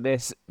go into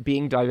this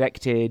being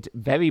directed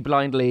very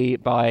blindly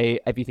by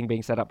everything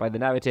being set up by the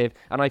narrative,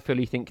 and I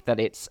fully think that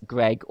it's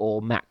Greg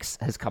or Max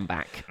has come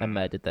back and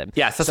murdered them.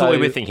 Yes, that's what we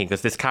were thinking,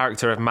 because this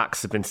character of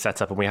Max had been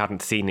set up and we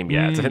hadn't seen him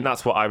yet. I think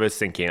that's what I was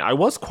thinking. I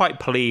was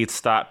quite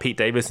pleased that Pete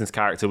Davidson's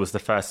character was the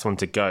first one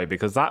to go,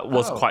 because that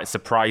was quite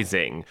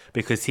surprising,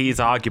 because he's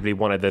arguably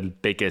one of the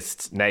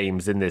biggest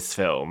names in this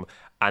film,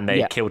 and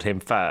they killed him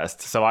first.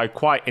 So I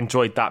quite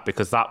enjoyed that,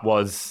 because that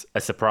was a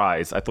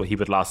surprise. I thought he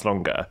would last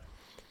longer.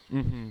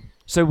 Mm-hmm.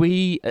 So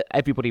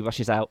everybody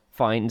rushes out,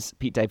 finds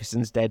Pete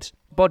Davidson's dead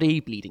body,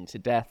 bleeding to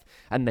death.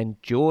 And then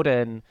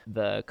Jordan,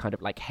 the kind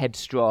of like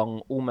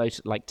headstrong,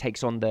 almost like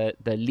takes on the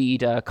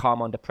leader,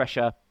 calm under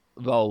pressure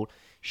role.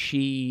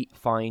 She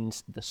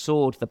finds the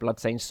sword, the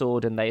bloodstained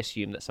sword, and they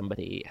assume that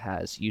somebody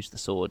has used the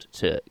sword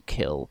to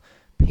kill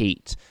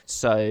Pete.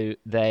 So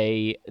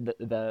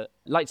the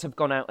lights have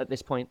gone out at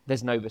this point.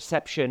 There's no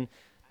reception,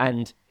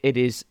 and it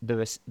is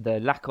the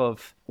lack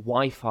of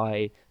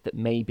Wi-Fi that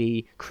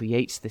maybe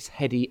creates this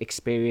heady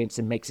experience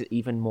and makes it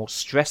even more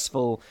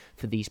stressful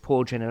for these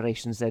poor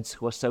Generation Zs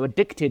who are so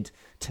addicted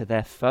to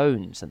their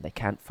phones and they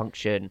can't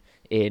function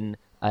in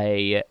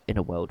a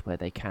world where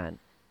they can.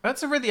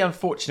 That's a really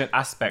unfortunate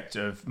aspect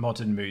of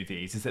modern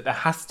movies, is that there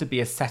has to be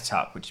a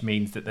setup, which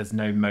means that there's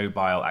no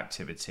mobile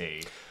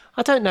activity.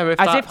 I don't know if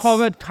if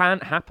horror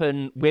can't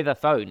happen with a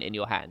phone in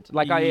your hand.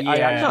 Like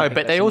no,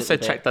 but they also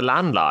checked the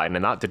landline,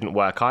 and that didn't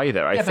work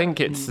either. I think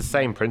it's the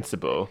same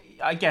principle.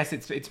 I guess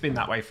it's been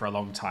that way for a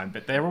long time,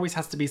 but there always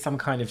has to be some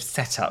kind of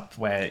setup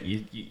where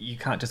you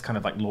can't just kind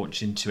of like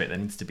launch into it. There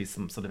needs to be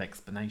some sort of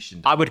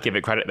explanation. I would give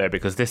it credit though,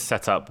 because this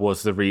setup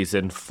was the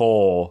reason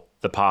for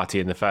the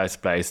party in the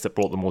first place that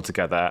brought them all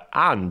together,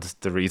 and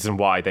the reason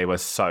why they were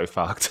so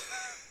fucked.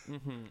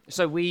 Mm-hmm.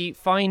 So we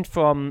find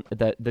from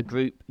the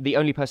group, the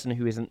only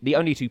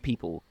two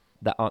people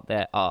that aren't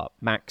there are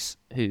Max,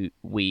 who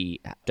we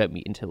don't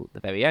meet until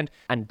the very end,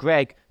 and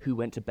Greg, who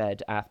went to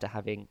bed after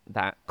having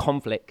that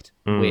conflict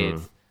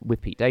with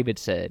Pete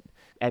Davidson.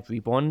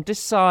 Everyone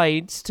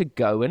decides to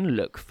go and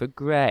look for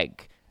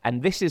Greg,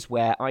 and this is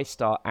where I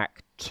start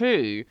Act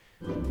 2.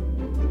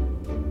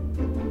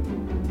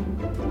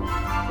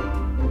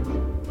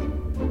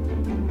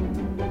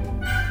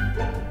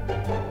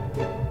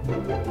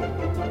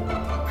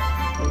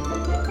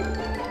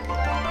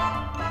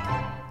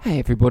 Hey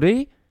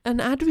everybody,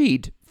 an ad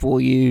read for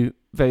you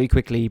very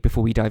quickly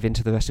before we dive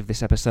into the rest of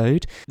this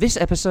episode. This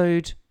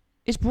episode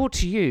is brought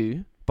to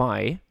you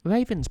by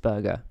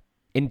Ravensburger.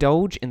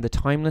 Indulge in the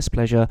timeless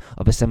pleasure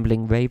of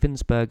assembling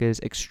Ravensburger's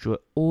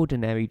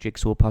extraordinary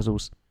jigsaw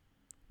puzzles.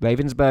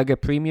 Ravensburger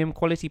premium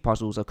quality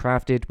puzzles are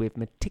crafted with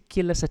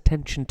meticulous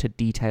attention to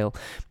detail,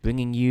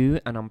 bringing you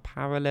an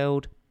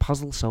unparalleled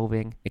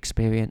puzzle-solving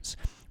experience.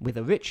 With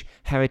a rich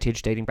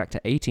heritage dating back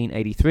to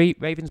 1883,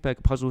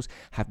 Ravensburger puzzles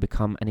have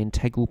become an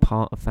integral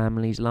part of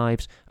families'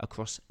 lives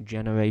across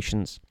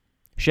generations.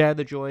 Share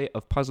the joy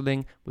of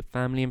puzzling with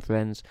family and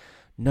friends,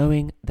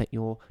 knowing that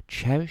your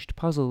cherished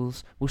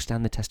puzzles will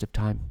stand the test of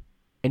time.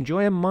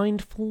 Enjoy a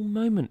mindful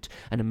moment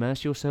and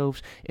immerse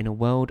yourselves in a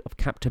world of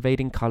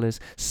captivating colours,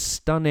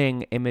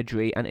 stunning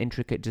imagery, and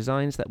intricate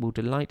designs that will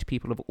delight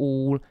people of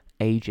all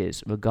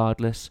ages,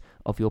 regardless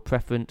of your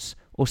preference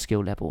or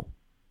skill level.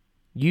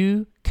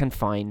 You can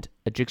find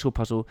a jigsaw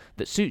puzzle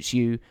that suits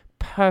you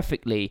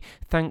perfectly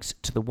thanks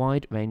to the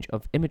wide range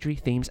of imagery,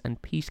 themes,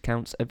 and piece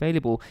counts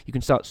available. You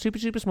can start super,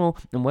 super small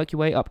and work your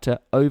way up to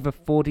over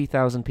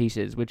 40,000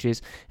 pieces, which is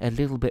a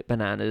little bit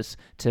bananas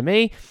to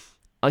me.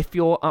 If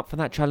you're up for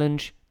that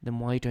challenge, then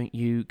why don't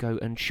you go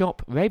and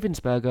shop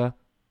Ravensburger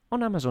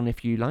on Amazon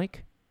if you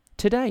like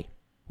today?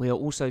 We are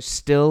also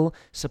still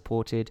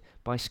supported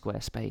by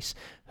Squarespace,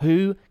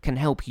 who can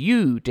help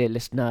you, dear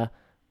listener,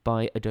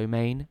 buy a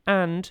domain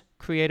and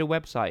create a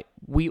website.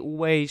 We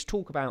always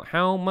talk about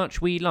how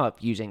much we love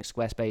using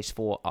Squarespace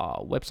for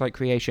our website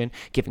creation,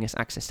 giving us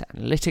access to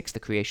analytics, the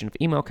creation of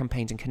email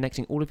campaigns, and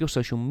connecting all of your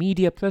social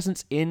media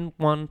presence in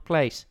one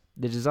place.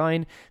 The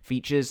design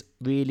features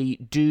really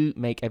do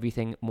make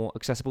everything more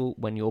accessible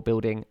when you're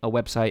building a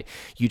website.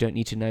 You don't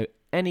need to know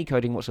any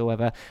coding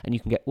whatsoever, and you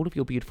can get all of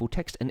your beautiful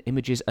text and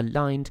images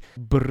aligned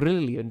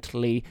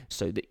brilliantly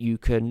so that you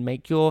can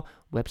make your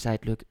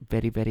website look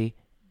very, very,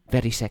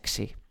 very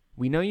sexy.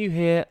 We know you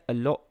hear a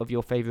lot of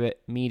your favorite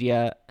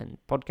media and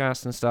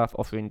podcasts and stuff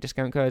offering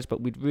discount codes,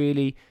 but we'd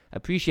really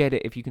appreciate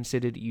it if you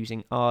considered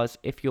using ours.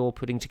 If you're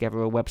putting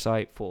together a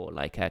website for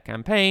like a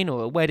campaign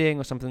or a wedding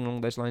or something along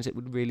those lines, it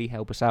would really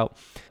help us out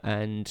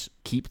and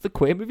keep the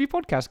Queer Movie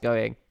podcast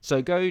going.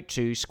 So go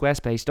to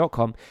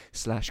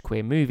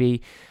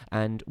squarespace.com/queermovie,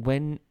 and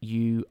when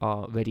you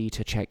are ready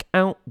to check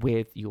out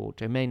with your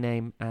domain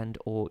name and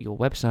or your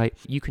website,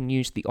 you can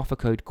use the offer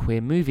code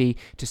queermovie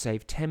to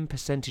save 10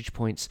 percentage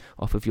points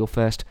off of your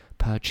first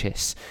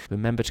purchase.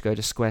 Remember to go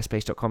to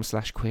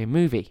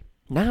squarespace.com/queermovie.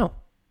 Now,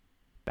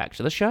 back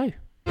to the show.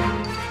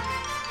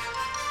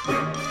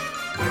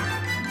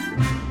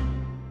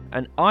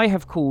 And I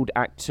have called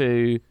Act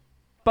 2,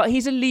 but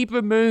he's a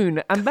Libra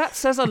moon, and that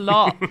says a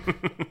lot.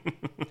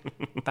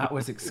 That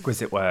was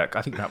exquisite work.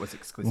 I think that was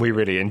exquisite. We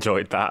really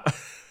enjoyed that.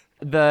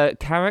 The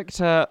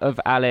character of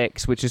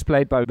Alex, which is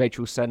played by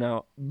Rachel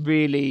Sennott,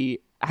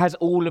 really has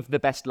all of the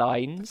best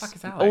lines. The fuck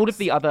is Alex? All of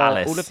the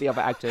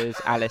other actors,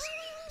 Alice.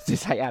 To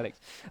say Alex,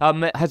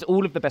 has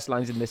all of the best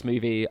lines in this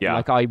movie. Yeah.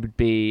 Like, I would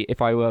be, if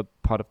I were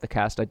part of the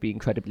cast, I'd be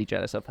incredibly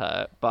jealous of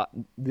her. But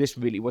this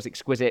really was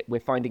exquisite.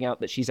 We're finding out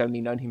that she's only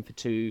known him for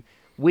 2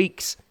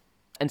 weeks.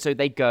 And so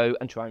they go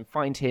and try and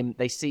find him.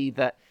 They see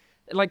that,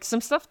 like,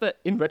 some stuff that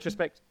in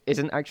retrospect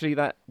isn't actually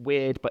that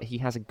weird, but he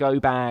has a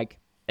go bag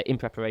in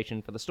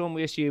preparation for the storm,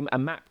 we assume, a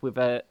map with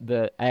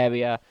the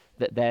area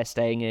that they're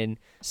staying in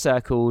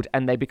circled,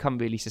 and they become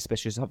really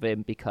suspicious of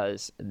him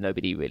because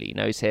nobody really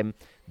knows him.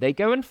 They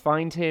go and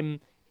find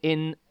him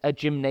in a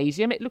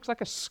gymnasium. It looks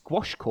like a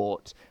squash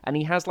court, and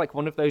he has like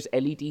one of those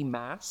LED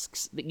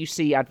masks that you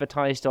see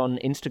advertised on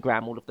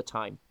Instagram all of the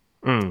time.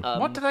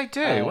 What do they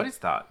do? What is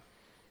that?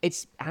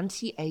 It's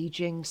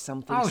anti-aging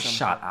something. Oh, something.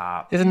 Shut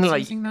up! Isn't it Who's like?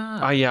 using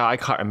that? Oh yeah, I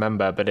can't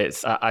remember, but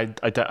it's I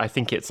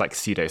think it's like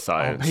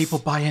pseudoscience. Oh, people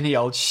buy any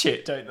old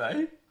shit, don't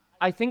they?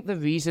 I think the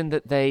reason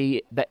that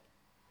they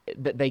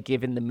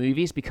give in the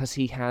movie is because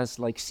he has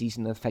like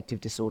seasonal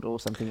affective disorder or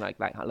something like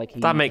that. Like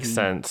that makes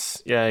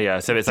sense. Yeah.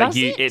 So it's like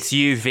it's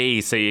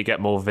UV, so you get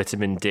more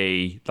vitamin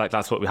D. Like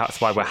that's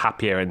why we're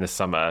happier in the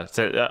summer.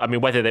 So I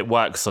mean, whether it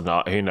works or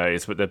not, who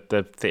knows? But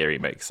the theory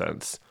makes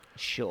sense.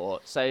 Sure.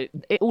 So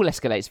it all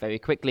escalates very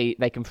quickly.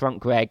 They confront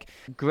Greg.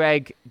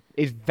 Greg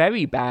is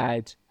very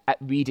bad at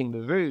reading the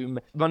room,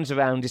 runs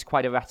around, is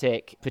quite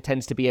erratic,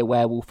 pretends to be a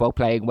werewolf while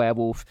playing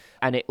werewolf,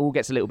 and it all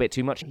gets a little bit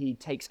too much. He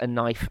takes a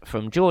knife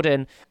from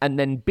Jordan, and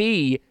then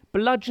B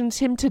bludgeons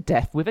him to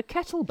death with a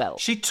kettlebell.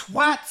 She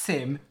twats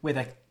him with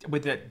a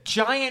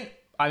giant.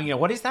 I mean,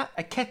 what is that?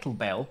 A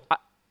kettlebell?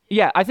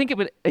 Yeah, I think it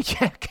would.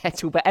 Yeah,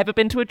 kettlebell. Ever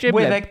been to a gym?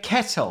 With then? a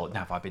kettle.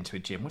 Now, have I been to a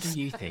gym? What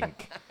do you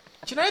think?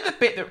 Do you know the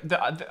bit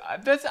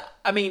that there's?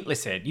 I mean,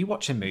 listen. You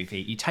watch a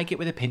movie, you take it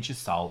with a pinch of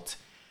salt.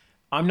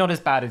 I'm not as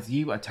bad as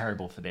you are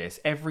terrible for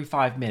this. Every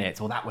 5 minutes,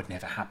 well, that would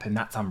never happen.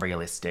 That's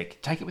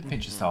unrealistic. Take it with a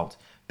pinch of salt.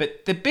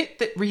 But the bit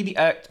that really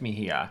irked me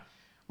here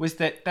was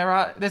that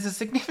there's a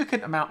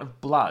significant amount of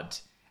blood,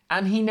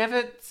 and he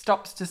never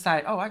stops to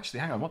say, "Oh,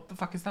 actually, hang on, what the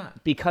fuck is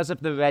that?" Because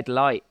of the red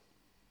light.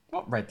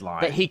 What red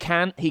light? That he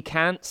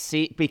can't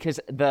see, because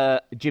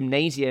the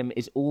gymnasium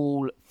is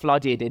all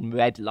flooded in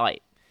red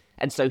light,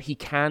 and so he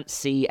can't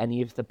see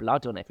any of the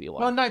blood on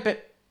everyone. Well, no,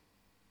 but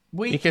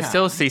you can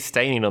still see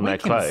staining on their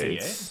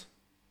clothes.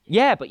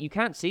 Yeah, but you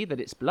can't see that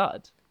it's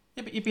blood.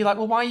 Yeah, but you'd be like,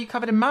 well, why are you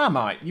covered in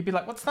Marmite? You'd be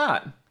like, what's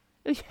that?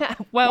 Yeah,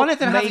 well, one of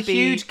them has a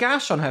huge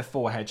gash on her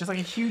forehead, just like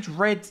a huge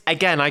red.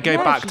 Again, I go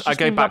back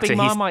to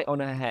Marmite on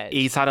her head.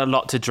 He's had a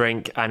lot to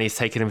drink and he's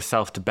taken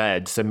himself to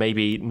bed, so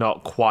maybe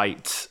not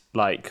quite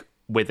like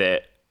with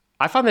it.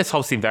 I found this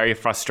whole scene very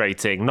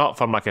frustrating, not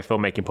from like a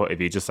filmmaking point of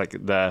view, just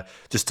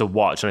to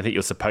watch, and I think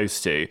you're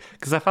supposed to,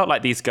 because I felt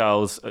like these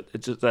girls,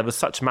 there was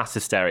such mass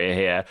hysteria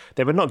here.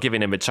 They were not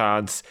giving him a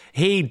chance.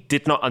 He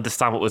did not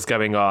understand what was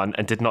going on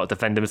and did not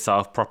defend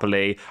himself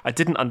properly. I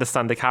didn't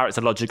understand the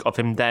character logic of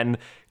him then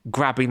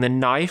grabbing the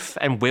knife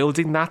and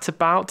wielding that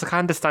about. I can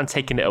understand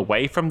taking it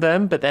away from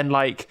them, but then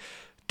like,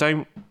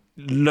 don't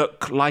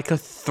look like a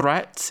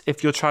threat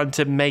if you're trying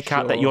to make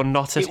out that you're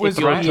not a threat.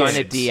 You're trying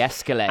to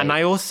de-escalate. And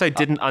I also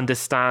didn't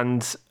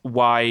understand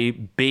why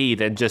B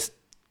then just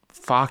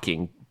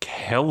fucking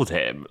killed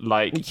him.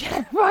 Like,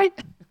 yeah, right.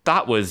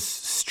 That was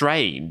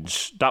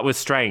strange. That was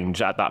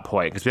strange at that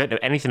point because we don't know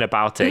anything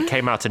about it. It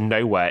came out of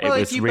nowhere. Well, it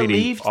was if you really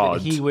believed odd.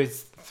 That he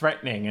was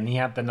threatening and he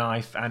had the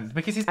knife, and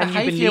because his and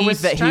behaviour you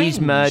was believe that strange.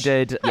 he's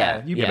murdered.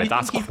 Yeah,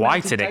 that's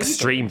quite an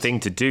extreme thing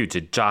to do,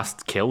 to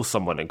just kill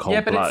someone in cold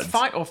blood. Yeah, but it's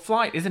fight or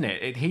flight, isn't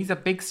it? He's a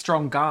big,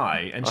 strong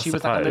guy, and she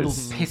was like a little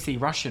pissy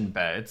Russian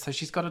bird, so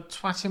she's got to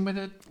twat him with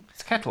a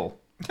kettle.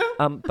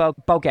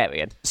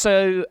 Bulgarian.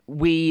 So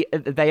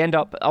they end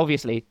up,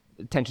 obviously,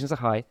 tensions are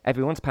high.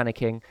 Everyone's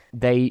panicking.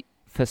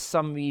 For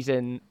some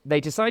reason, they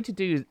decide to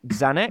do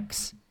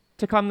Xanax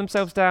to calm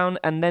themselves down,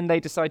 and then they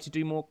decide to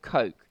do more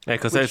coke. Yeah,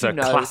 because those are a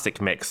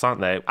classic mix, aren't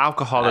they?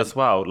 Alcohol as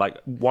well, like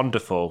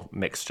wonderful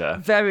mixture.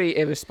 Very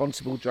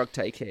irresponsible drug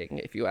taking,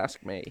 if you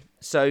ask me.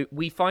 So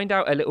we find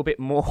out a little bit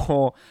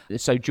more.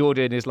 So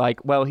Jordan is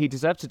like, well, he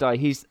deserved to die.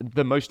 He's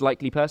the most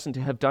likely person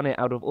to have done it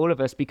out of all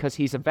of us because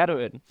he's a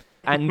veteran.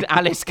 And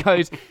Alice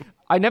goes,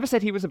 I never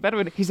said he was a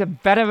veteran. He's a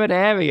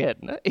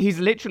veterinarian. He's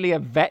literally a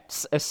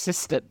vet's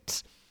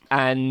assistant.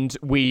 And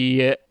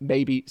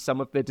maybe some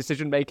of the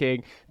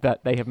decision-making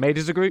that they have made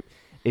as a group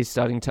is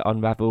starting to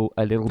unravel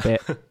a little bit.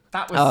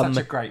 That was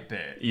such a great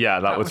bit. Yeah,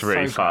 that was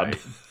really fun.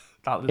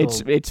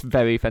 It's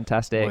very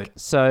fantastic. Wood.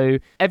 So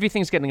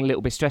everything's getting a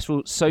little bit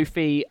stressful.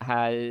 Sophie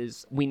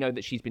we know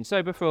that she's been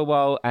sober for a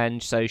while,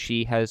 and so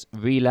she has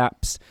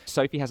relapsed.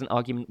 Sophie has an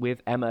argument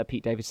with Emma,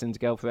 Pete Davidson's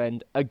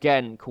girlfriend,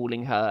 again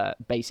calling her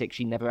basic.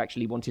 She never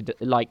actually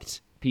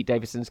liked Pete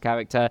Davidson's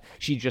character.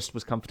 She just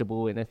was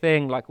comfortable in a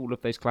thing, like all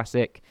of those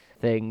classic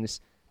things.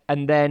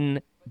 And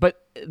then,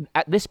 but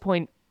at this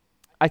point,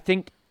 I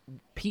think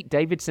Pete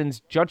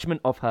Davidson's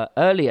judgment of her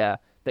earlier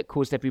that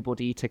caused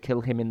everybody to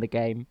kill him in the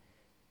game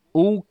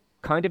all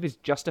kind of is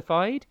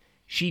justified.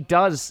 She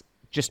does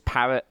just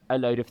parrot a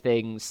load of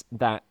things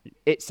that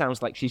it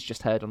sounds like she's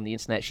just heard on the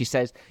internet. She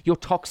says, you're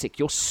toxic.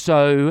 You're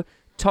so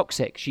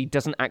toxic. She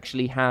doesn't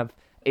actually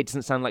it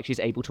doesn't sound like she's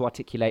able to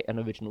articulate an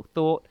original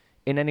thought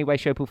in any way,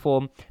 shape or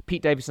form.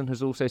 Pete Davidson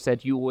has also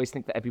said, you always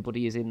think that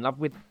everybody is in love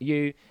with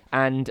you.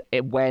 And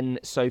when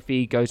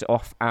Sophie goes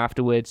off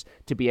afterwards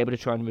to be able to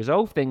try and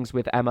resolve things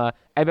with Emma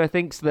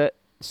thinks that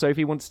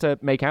Sophie wants to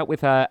make out with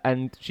her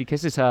and she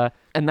kisses her.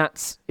 And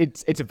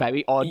it's a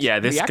very odd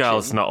this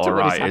girl's not all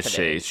right, is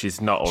she?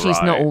 She's not all right.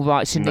 She's not all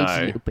right. She needs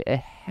a little bit of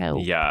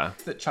help. Yeah.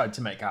 That tried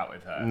to make out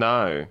with her.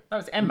 No. That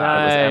was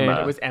Emma.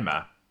 No. It was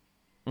Emma.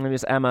 It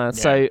was Emma. Yeah.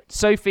 So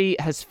Sophie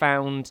has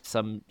found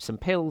some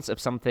pills of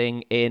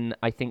something in,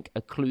 I think,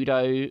 a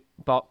Cluedo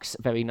box.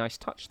 Very nice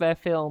touch there,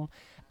 film.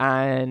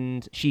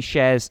 And she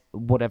shares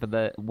whatever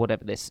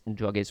this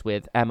drug is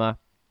with Emma.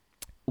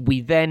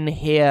 We then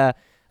hear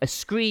a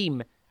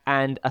scream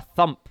and a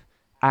thump,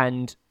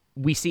 and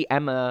we see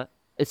Emma.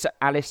 So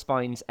Alice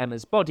finds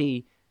Emma's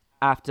body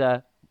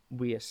after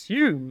we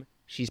assume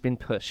she's been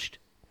pushed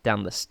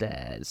down the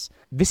stairs.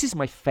 This is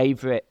my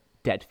favourite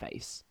dead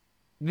face.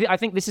 I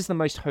think this is the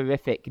most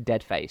horrific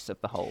dead face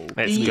of the whole.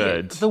 It's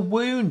good. The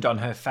wound on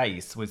her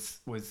face was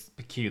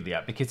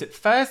peculiar because at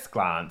first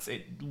glance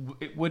it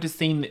would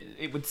seem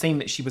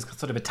that she was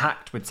sort of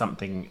attacked with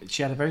something.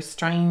 She had a very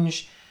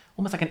strange,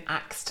 almost like an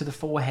axe to the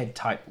forehead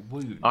type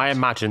wound. I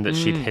imagine that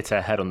she'd hit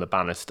her head on the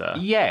banister.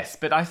 Yes,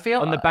 but I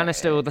feel on the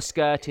banister or the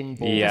skirting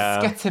board. Yeah,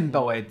 the skirting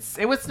boards.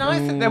 It was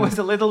nice that there was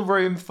a little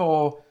room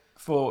for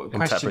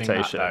questioning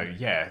that, though.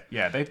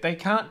 Yeah. They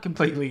can't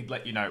completely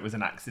let you know it was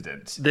an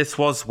accident. This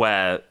was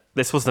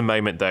the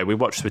moment, though. We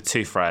watched with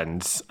two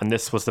friends, and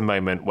this was the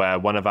moment where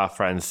one of our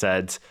friends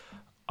said,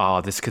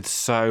 oh, this could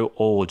so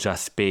all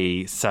just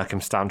be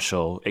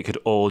circumstantial. It could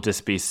all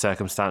just be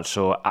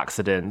circumstantial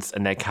accidents,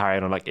 and they're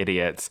carrying on like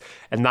idiots.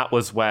 And that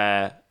was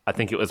where I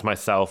think it was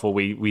myself, or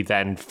we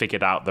then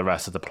figured out the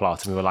rest of the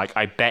plot, and we were like,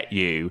 I bet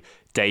you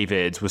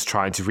David was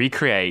trying to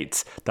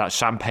recreate that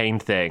champagne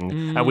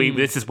thing, and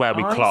this is where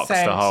we clocked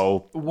the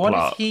whole what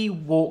plot. If he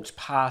walked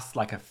past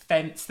like a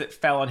fence that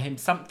fell on him,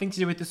 something to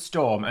do with the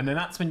storm, and then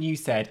that's when you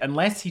said,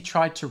 unless he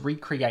tried to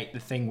recreate the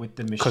thing with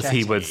the machete. Because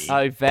he was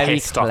very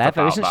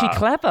clever, isn't she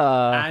clever?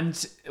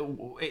 And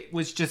it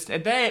was just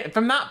there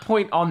from that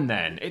point on.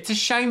 Then it's a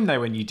shame though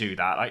when you do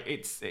that. Like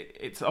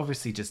it's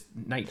obviously just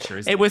nature.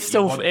 Isn't it? It was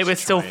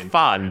still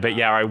fun, but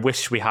yeah, I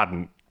wish we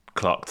hadn't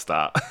clocked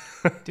that.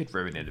 Did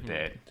ruin it a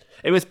bit.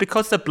 It was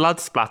because the blood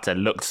splatter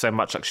looked so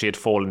much like she had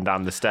fallen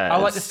down the stairs.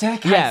 Oh, like the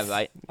staircase. Yeah,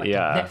 right. Like the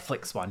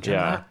Netflix one. Do you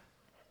remember that?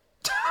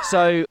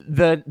 So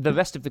the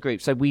rest of the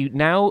group. So we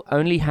now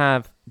only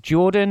have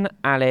Jordan,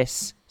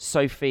 Alice,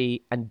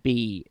 Sophie, and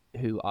B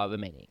who are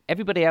remaining.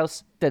 Everybody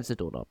else, there's the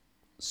doorknob.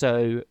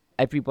 So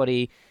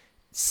everybody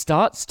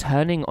starts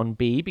turning on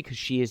B because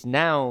she is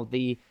now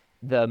the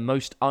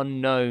most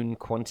unknown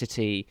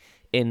quantity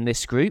in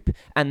this group,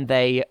 and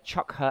they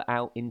chuck her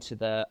out into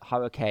the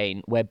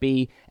hurricane, where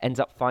B ends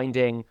up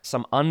finding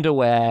some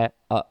underwear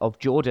of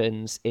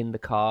Jordan's in the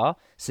car,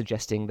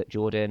 suggesting that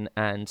Jordan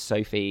and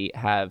Sophie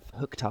have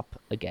hooked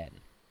up again.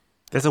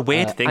 There's a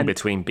weird thing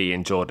between B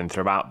and Jordan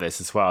throughout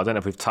this as well. I don't know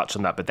if we've touched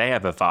on that, but they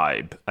have a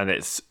vibe, and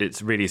it's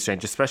really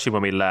strange, especially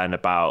when we learn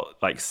about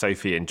like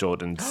Sophie and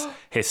Jordan's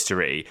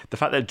history. The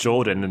fact that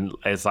Jordan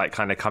is like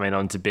kind of coming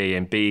on to B,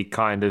 and B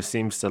kind of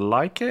seems to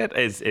like it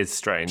is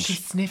strange. She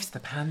sniffs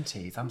the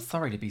panties. I'm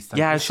sorry to be so.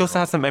 Yeah, she also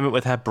has a moment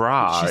with her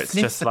bra. She it's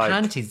sniffs just the like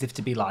panties as if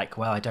to be like,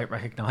 well, I don't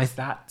recognise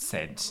that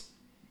scent.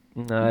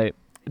 No,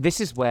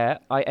 this is where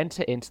I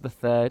enter into the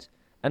third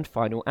and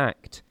final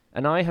act,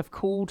 and I have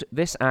called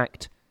this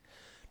act.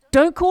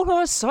 Don't call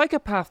her a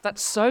psychopath.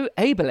 That's so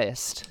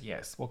ableist.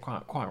 Yes, well,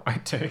 quite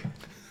right too.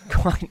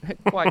 quite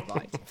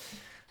right.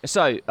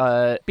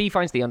 So B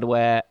finds the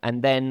underwear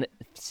and then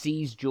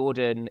sees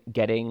Jordan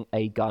getting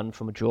a gun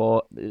from a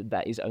drawer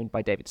that is owned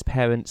by David's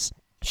parents.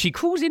 She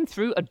crawls in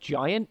through a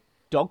giant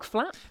dog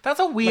flap. That's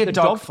a weird like a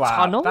dog flap.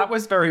 Tunnel. That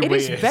was very weird.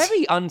 It is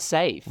very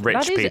unsafe.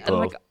 Rich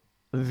people.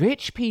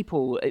 Rich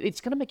people,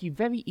 it's going to make you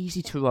very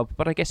easy to rob,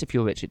 but I guess if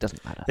you're rich, it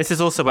doesn't matter. This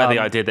is also where the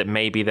idea that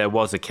maybe there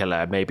was a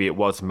killer, maybe it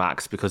was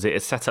Max, because it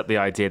has set up the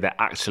idea that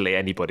actually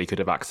anybody could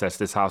have accessed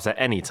this house at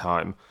any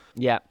time.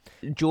 Yeah.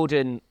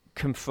 Jordan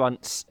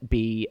confronts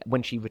B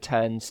when she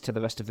returns to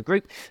the rest of the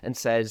group and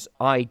says,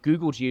 I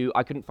Googled you.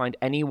 I couldn't find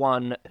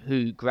anyone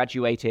who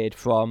graduated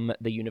from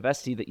the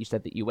university that you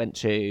said that you went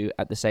to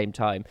at the same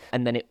time.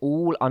 And then it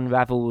all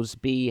unravels.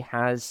 B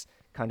has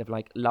kind of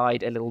like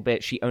lied a little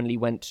bit. She only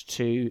went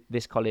to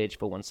this college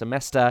for one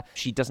semester.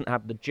 She doesn't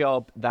have the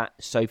job that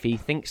Sophie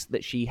thinks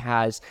that she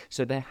has.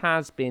 So there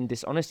has been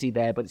dishonesty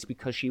there, but it's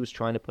because she was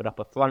trying to put up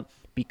a front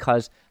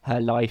because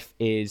her life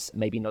is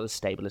maybe not as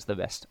stable as the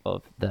rest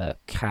of the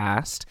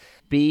cast.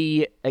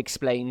 B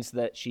explains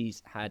that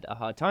she's had a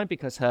hard time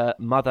because her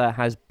mother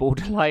has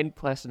borderline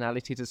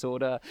personality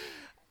disorder.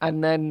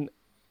 And then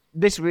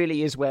this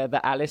really is where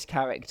the Alice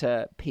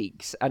character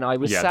peaks, and I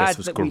was sad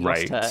that we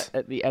lost her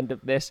at the end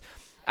of this.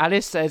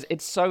 Alice says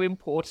it's so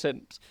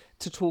important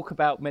to talk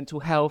about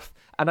mental health,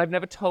 and I've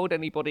never told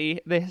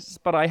anybody this,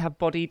 but I have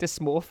body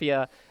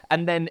dysmorphia.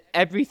 And then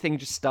everything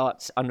just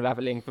starts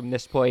unraveling from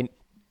this point.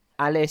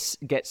 Alice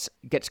gets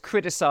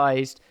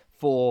criticized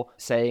for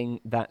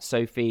saying that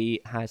Sophie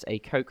has a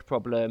coke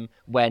problem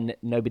when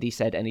nobody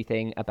said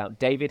anything about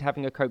David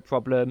having a coke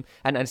problem,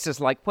 and it's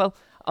just like, well,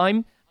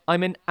 I'm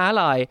an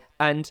ally,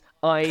 and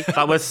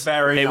that was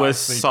it was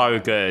so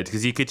good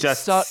because you could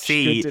just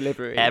see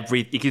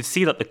you could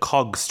see that the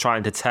cogs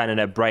trying to turn in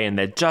her brain,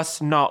 they're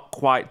just not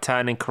quite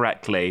turning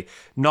correctly,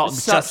 not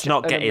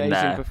getting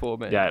there.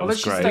 Performance. Yeah, it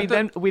was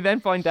great. We then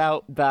find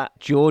out that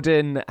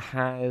Jordan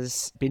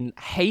has been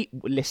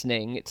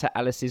listening to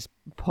Alice's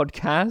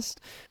podcast.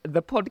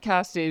 The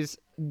podcast is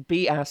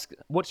B asked,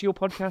 "What's your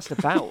podcast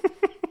about?"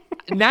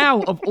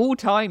 Now, of all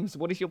times,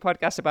 what is your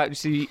podcast about?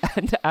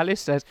 And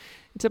Alice says,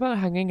 it's about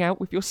hanging out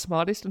with your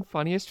smartest and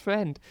funniest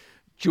friend.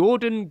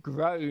 Jordan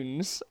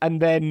groans, and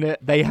then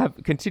they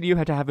continue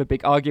to have a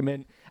big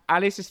argument.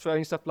 Alice is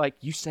throwing stuff like,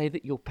 you say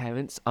that your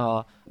parents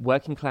are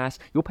working class.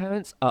 Your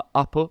parents are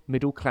upper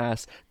middle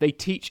class. They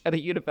teach at a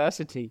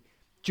university.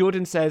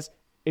 Jordan says,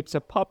 it's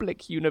a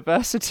public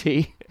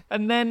university.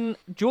 And then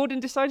Jordan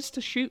decides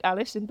to shoot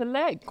Alice in the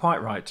leg.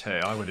 Quite right, too.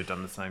 I would have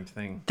done the same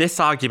thing. This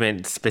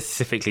argument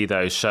specifically,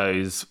 though,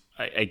 shows,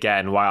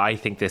 again, why I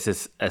think this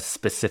is a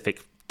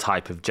specific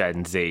type of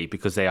Gen Z,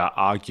 because they are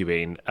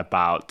arguing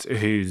about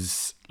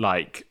who's,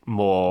 like,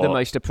 more... the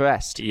most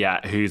oppressed.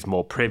 Yeah, who's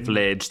more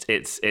privileged.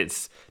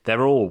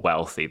 They're all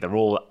wealthy. They're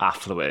all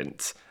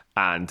affluent.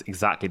 And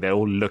exactly, they're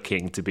all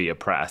looking to be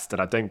oppressed.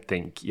 And I don't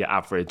think your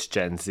average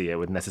Gen Zer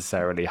would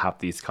necessarily have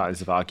these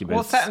kinds of arguments.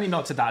 Well, certainly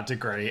not to that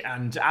degree.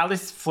 And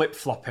Alice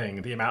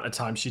flip-flopping the amount of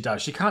time she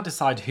does. She can't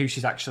decide who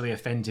she's actually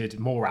offended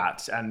more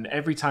at. And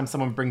every time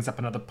someone brings up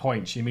another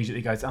point, she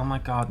immediately goes, oh my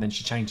God, and then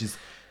she changes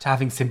to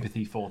having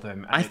sympathy for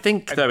them. And I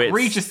think, though, it's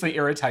egregiously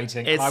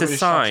irritating. It's a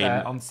sign.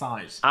 Shot her on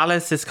sight.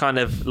 Alice is kind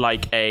of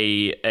like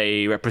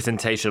a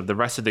representation of the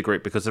rest of the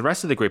group, because the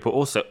rest of the group are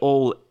also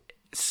all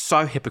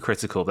so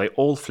hypocritical. They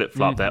all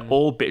flip-flop. They're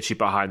all bitchy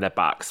behind their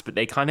backs, but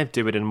they kind of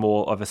do it in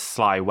more of a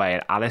sly way.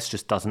 And Alice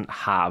just doesn't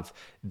have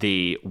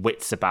the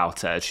wits about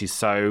her. She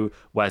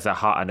wears her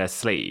heart on her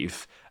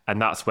sleeve.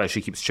 And that's where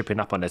she keeps tripping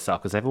up on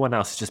herself, because everyone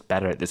else is just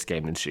better at this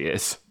game than she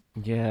is.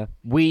 Yeah.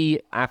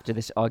 After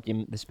this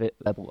argument, this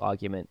level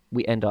argument,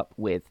 we end up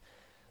with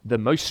the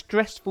most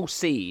stressful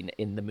scene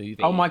in the movie.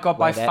 Oh my God,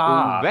 by they're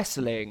far. all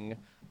wrestling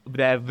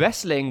they're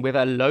wrestling with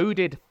a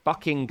loaded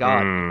fucking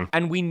gun.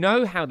 And we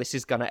know how this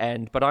is going to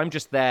end, but I'm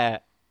just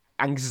there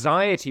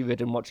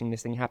anxiety-ridden watching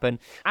this thing happen.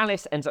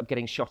 Alice ends up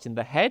getting shot in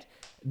the head.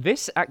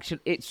 This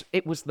actually,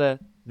 it was the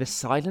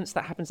silence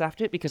that happens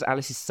after it, because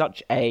Alice is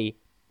such a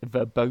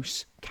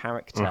verbose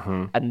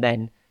character. And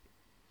then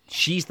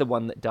she's the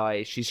one that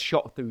dies. She's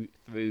shot through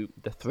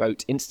the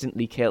throat,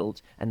 instantly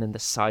killed. And then the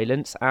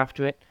silence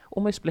after it,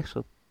 almost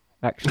blissful,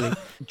 actually.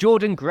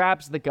 Jordan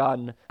grabs the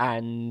gun,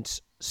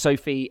 and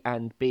Sophie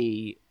and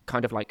B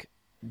kind of like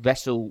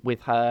wrestle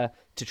with her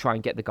to try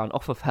and get the gun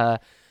off of her.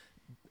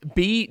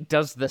 B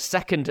does the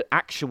second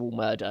actual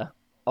murder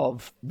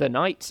of the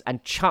night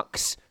and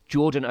chucks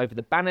Jordan over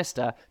the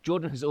banister.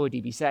 Jordan has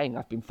already been saying,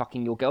 "I've been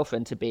fucking your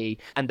girlfriend" to B.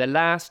 And the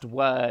last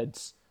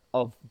words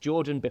of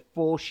Jordan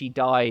before she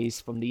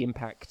dies from the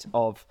impact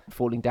of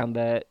falling down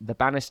the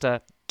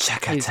banister.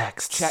 Check her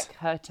text. Check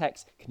her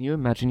text. Can you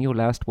imagine your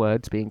last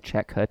words being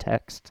check her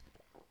text?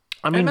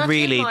 I mean,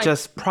 really,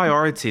 just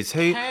priorities.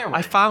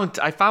 I found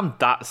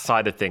that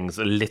side of things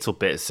a little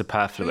bit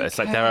superfluous.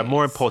 Like, there are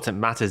more important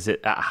matters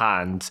at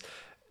hand.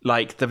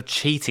 Like, the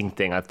cheating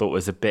thing, I thought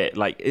was a bit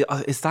like,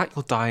 is that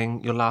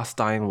your last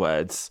dying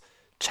words?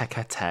 Check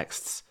her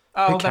texts.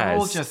 Oh, they're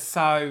all just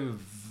so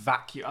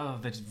vacuum. Oh,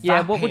 they're just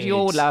yeah, what would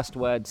your last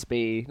words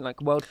be?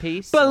 Like world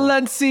peace?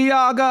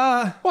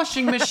 Balenciaga!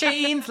 Washing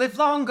machines live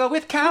longer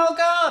with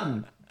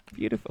Calgon!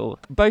 Beautiful.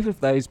 Both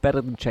of those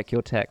better than check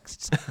your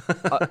texts.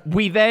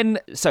 We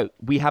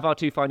have our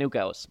two final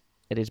girls.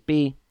 It is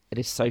B, it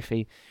is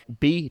Sophie.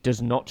 B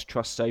does not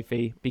trust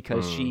Sophie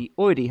because she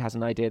already has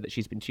an idea that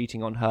she's been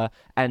cheating on her,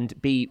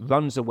 and B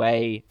runs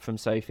away from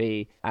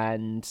Sophie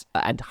and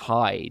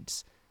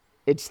hides.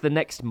 It's the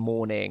next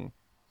morning.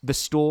 The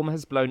storm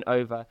has blown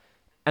over,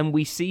 and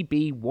we see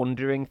B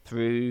wandering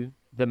through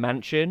the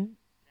mansion.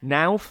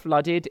 Now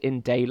flooded in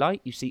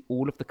daylight, you see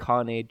all of the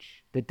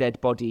carnage, the dead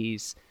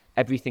bodies,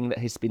 everything that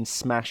has been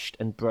smashed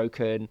and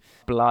broken,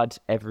 blood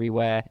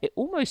everywhere. It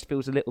almost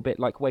feels a little bit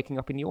like waking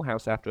up in your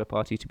house after a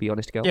party, to be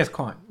honest, girl. Yes,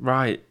 quite.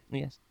 Right.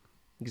 Yes,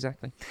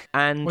 exactly.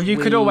 And well, you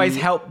could always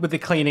help with the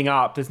cleaning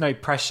up. There's no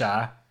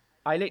pressure.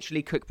 I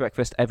literally cook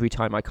breakfast every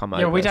time I come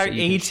over. Yeah, we don't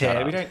eat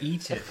it. We don't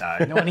eat it,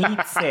 though. No one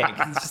eats it.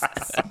 It's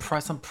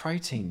just some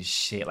protein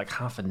shit, like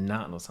half a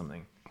nut or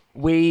something.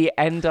 We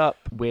end up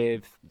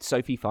with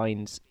Sophie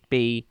finds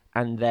B,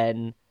 and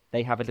then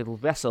they have a little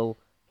wrestle,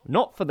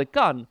 not for the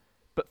gun,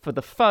 but for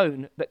the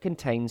phone that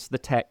contains the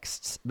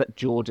texts that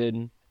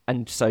Jordan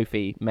and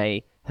Sophie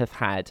may have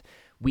had.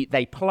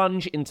 They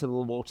plunge into the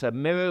water,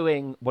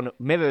 mirroring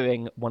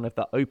one of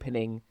the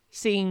opening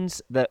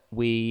scenes that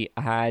we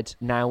had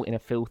now in a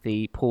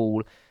filthy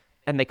pool.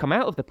 And they come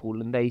out of the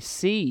pool and they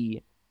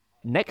see,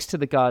 next to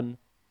the gun,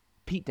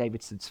 Pete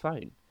Davidson's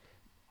phone.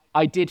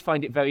 I did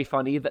find it very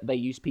funny that they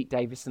used Pete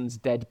Davidson's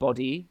dead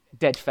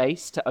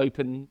face to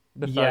open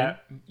the phone.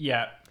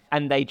 Yeah.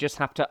 And they just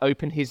have to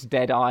open his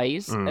dead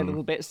eyes a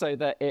little bit so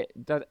that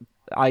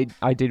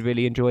I did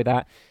really enjoy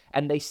that.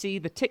 And they see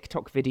the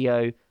TikTok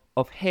video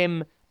of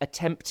him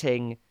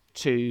attempting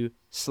to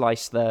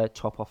slice the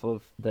top off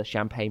of the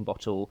champagne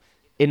bottle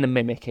in the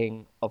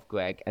mimicking of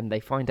Greg. And they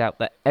find out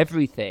that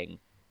everything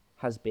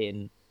has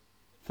been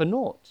for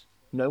naught.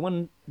 No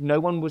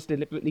one was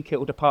deliberately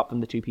killed apart from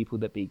the two people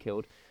that B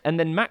killed. And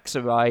then Max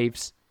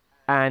arrives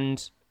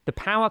and the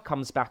power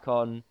comes back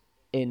on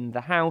in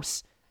the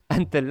house.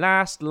 And the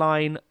last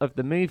line of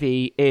the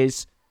movie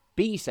is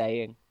B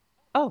saying,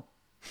 "Oh,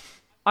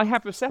 I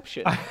have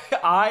reception."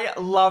 I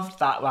loved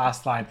that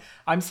last line.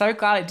 I'm so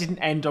glad it didn't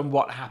end on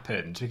what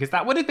happened, because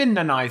that would have been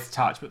a nice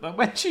touch. But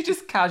when she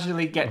just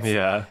casually gets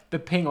the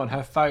ping on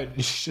her phone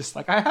and she's just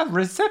like, "I have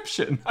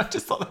reception." I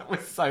just thought that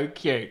was so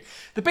cute.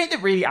 The bit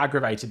that really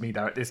aggravated me,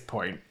 though, at this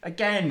point,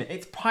 again,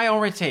 it's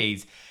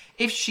priorities.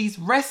 If she's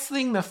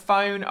wrestling the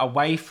phone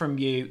away from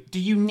you, do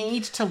you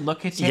need to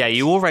look at it? Yeah,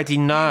 you already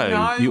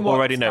know. You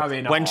already know.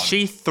 When on.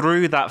 she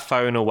threw that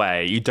phone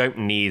away, you don't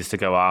need to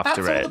go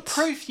after That's it. all the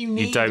proof you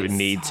need. You don't it's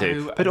need so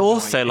to. But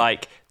also,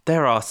 like,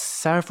 there are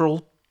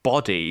several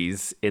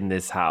bodies in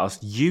this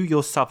house. You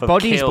yourself have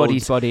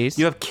bodies.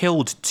 You have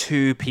killed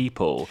 2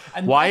 people.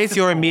 Unless, why is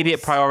your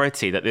immediate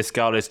priority that this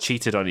girl has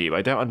cheated on you?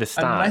 I don't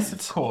understand. Unless,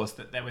 of course,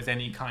 that there was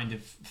any kind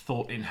of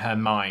thought in her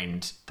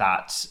mind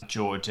that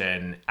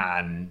Jordan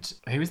and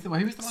who was the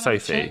one?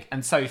 Sophie.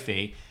 And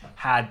Sophie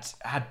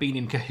had been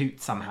in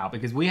cahoots somehow,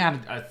 because we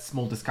had a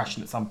small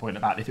discussion at some point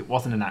about if it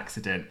wasn't an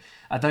accident,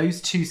 are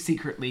those two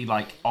secretly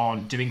like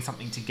on doing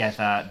something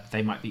together?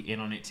 They might be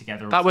in on it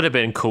together. That would have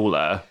been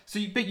cooler.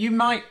 But you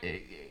might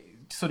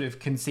sort of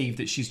conceive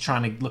that she's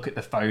trying to look at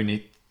the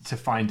phone to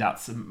find out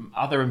some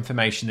other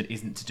information that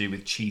isn't to do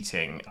with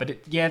cheating.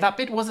 But that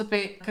bit was a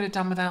bit, could have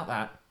done without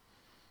that.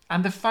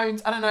 And the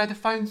phone's, I don't know, the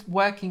phone's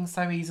working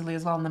so easily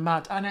as well in the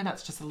mud. I know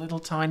that's just a little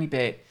tiny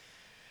bit.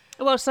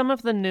 Well, some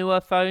of the newer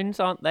phones,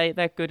 aren't they?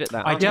 They're good at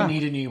that. I don't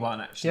need a new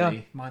one, actually.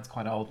 Yeah. Mine's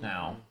quite old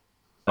now.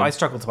 I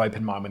struggle to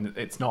open mine when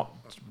it's not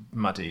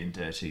muddy and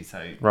dirty,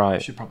 so I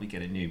should probably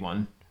get a new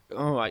one.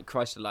 All right,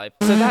 Christ alive.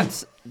 So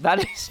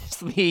that is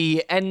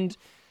the end.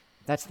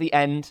 That's the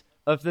end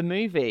of the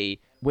movie.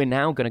 we're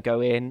now going to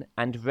go in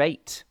and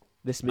rate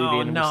this movie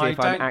and see if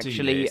I'm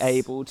actually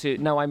able to.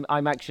 No,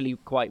 I'm actually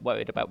quite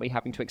worried about me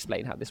having to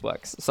explain how this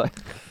works. So,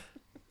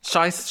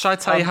 shall I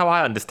tell you how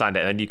I understand it,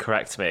 and then you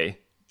correct me?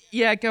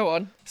 Yeah, go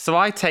on. So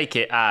I take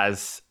it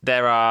as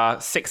there are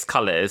 6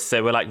 colours,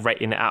 so we're like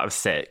rating it out of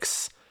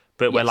 6,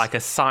 but we're like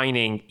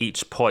assigning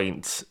each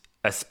point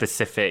a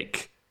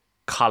specific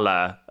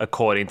colour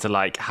according to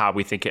like how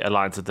we think it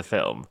aligns with the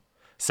film.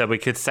 So we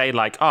could say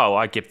like, oh,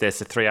 I give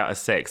this a 3 out of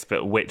 6,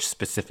 but which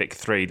specific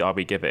 3 are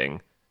we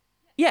giving?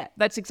 Yeah,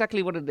 that's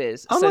exactly what it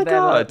is. Oh my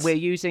God. We're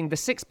using the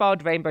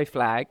 6-barred rainbow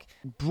flag.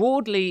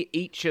 Broadly,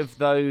 each of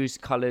those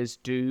colours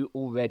do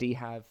already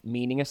have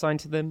meaning assigned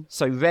to them.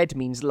 So red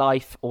means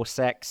life or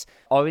sex.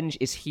 Orange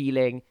is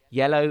healing.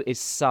 Yellow is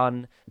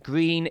sun.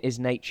 Green is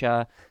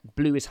nature.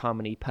 Blue is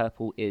harmony.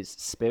 Purple is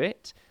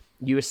spirit.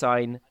 You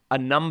assign a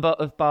number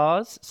of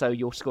bars, so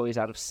your score is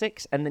out of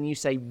 6, and then you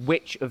say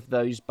which of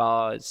those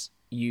bars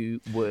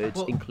you would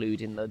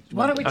include in the...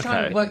 Why don't we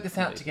try and work this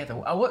out together?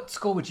 What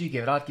score would you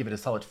give it? I'd give it a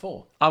solid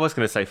 4. I was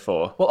going to say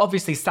 4. Well,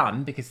 obviously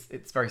sun, because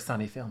it's a very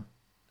sunny film.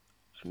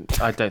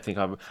 I don't think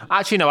I would.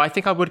 Actually, no, I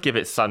think I would give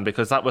it sun,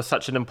 because that was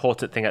such an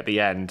important thing at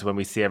the end when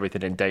we see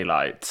everything in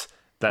daylight.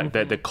 That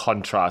the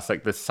contrast,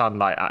 like the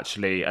sunlight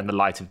actually, and the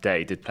light of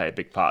day did play a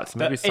big part. So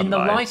maybe sunlight. In the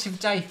light of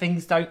day,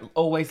 things don't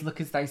always look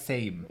as they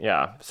seem.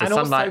 Yeah, so and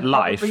sunlight, also,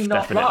 life, not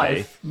definitely.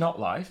 Life. Not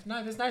life.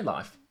 No, there's no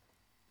life.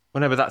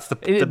 Well, no, but that's the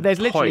There's point.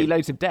 literally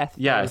loads of death.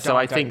 Yeah, so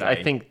I think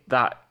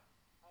that...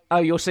 Oh,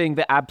 you're seeing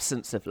the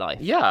absence of life.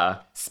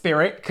 Yeah.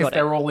 Spirit, because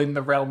they're all in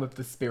the realm of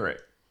the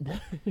spirit.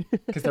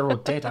 Because they're all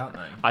dead, aren't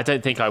they? I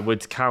don't think I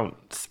would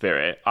count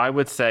spirit. I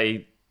would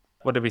say...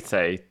 What did we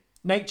say?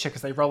 Nature,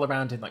 because they roll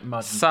around in like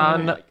mud.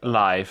 Sun,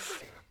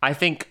 life. I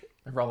think...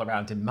 They roll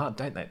around in mud,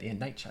 don't they? In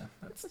nature.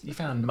 You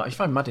find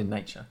mud in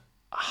nature.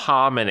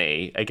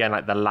 Harmony, again,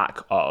 like the lack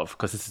of,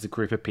 because this is a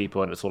group of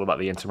people and it's all about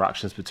the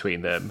interactions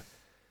between them.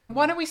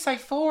 Why don't we say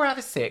 4 out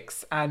of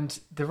 6, and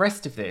the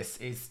rest of this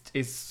is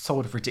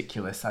sort of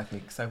ridiculous, I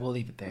think, so we'll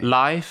leave it there.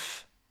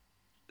 Life,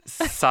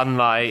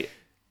 sunlight,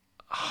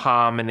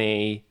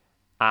 harmony,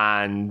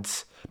 and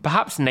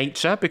perhaps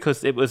nature,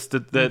 because it was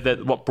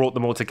the what brought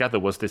them all together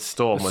was this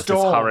storm, this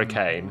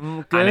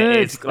hurricane. Good, and it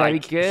is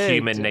like good.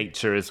 human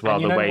nature as well,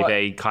 the way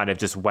they kind of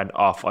just went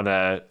off on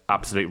a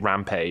absolute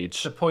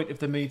rampage. The point of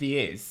the movie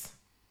is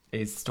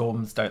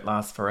storms don't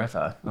last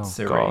forever. Oh,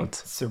 God.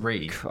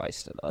 Serene.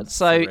 Christ alive.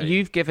 So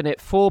you've given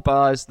it 4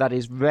 bars. That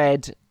is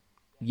red,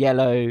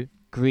 yellow,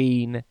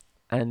 green,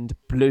 and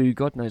blue.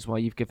 God knows why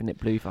you've given it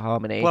blue for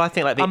harmony. Well, I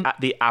think like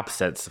the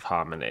absence of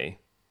harmony.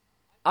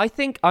 I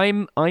think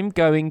I'm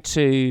going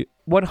to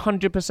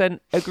 100%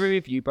 agree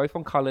with you, both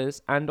on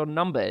colours and on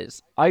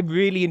numbers. I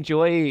really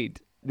enjoyed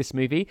this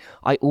movie.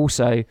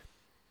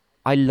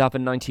 I love a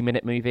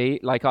 90-minute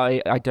movie. Like,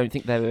 I don't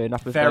think there are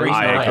enough of those.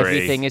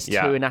 Everything is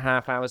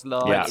 2.5 hours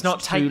long. Yeah. It's not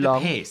too take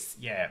long. The piss.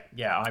 Yeah,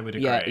 I would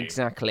agree. Yeah,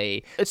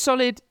 exactly. A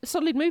solid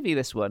movie,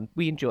 this one.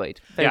 We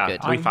enjoyed. Very good.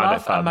 We found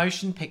it fun. A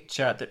motion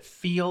picture that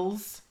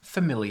feels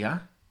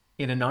familiar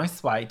in a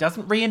nice way.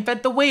 Doesn't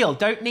reinvent the wheel.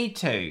 Don't need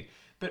to.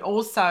 But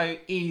also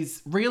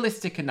is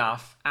realistic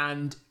enough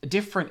and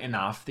different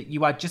enough that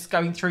you are just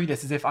going through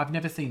this as if I've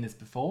never seen this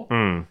before.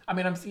 I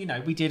mean,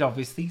 we did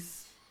obviously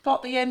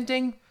spot the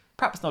ending.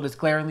 Perhaps not as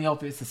glaringly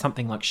obvious as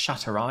something like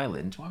Shutter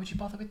Island. Why would you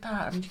bother with that?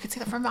 I mean, you could see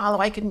that from a mile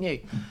away, couldn't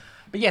you?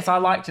 But yes, I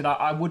liked it.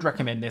 I would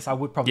recommend this. I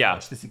would probably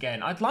watch this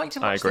again. I'd like to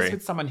watch this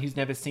with someone who's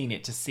never seen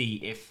it to see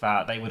if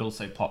they would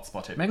also plot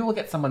spot it. Maybe we'll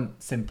get someone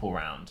simple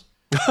round.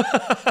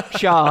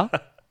 Shah?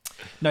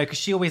 No, because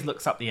she always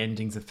looks up the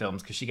endings of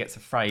films because she gets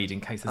afraid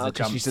in case there's a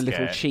jump she's a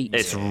little cheat.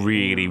 It's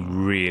really,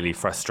 really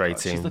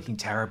frustrating. She's looking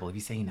terrible. Have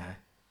you seen her?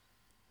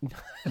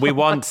 We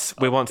once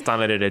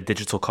downloaded a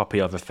digital copy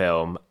of a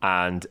film,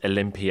 and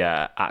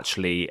Novympia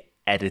actually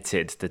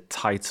edited the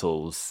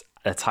title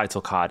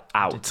card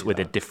out with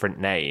a different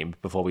name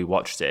before we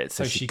watched it,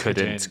 so she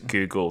couldn't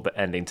Google the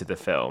ending to the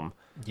film.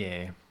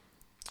 Yeah.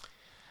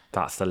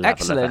 That's the level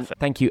Excellent. of effort.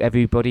 Thank you,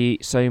 everybody,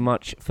 so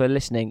much for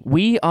listening.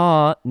 We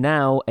are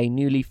now a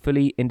newly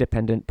fully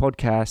independent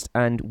podcast,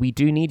 and we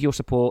do need your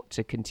support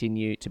to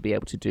continue to be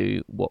able to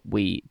do what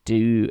we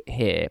do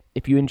here.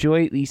 If you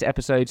enjoy these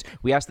episodes,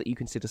 we ask that you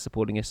consider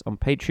supporting us on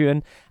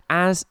Patreon.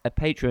 As a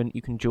patron,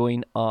 you can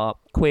join our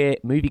queer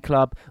movie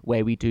club,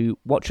 where we do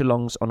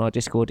watch-alongs on our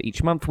Discord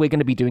each month. We're going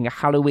to be doing a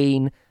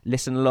Halloween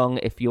listen-along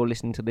if you're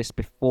listening to this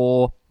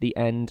before the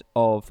end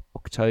of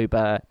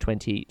October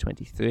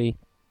 2023.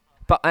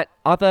 But at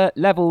other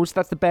levels,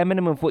 that's the bare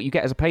minimum of what you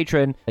get as a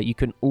patron. You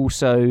can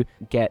also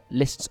get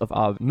lists of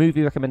our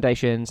movie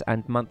recommendations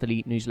and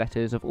monthly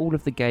newsletters of all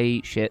of the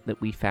gay shit that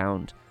we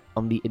found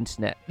on the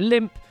internet.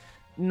 Limp,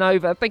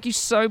 Nova, thank you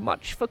so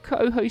much for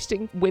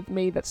co-hosting with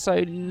me. That's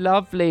so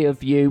lovely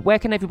of you. Where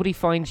can everybody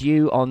find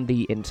you on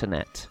the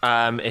internet?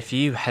 If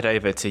you head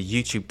over to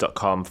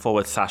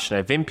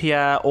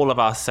youtube.com/Novympia, all of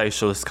our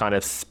socials kind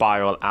of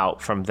spiral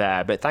out from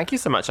there. But thank you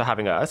so much for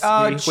having us.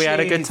 We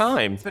had a good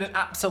time. It's been an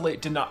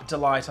absolute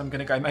delight. I'm going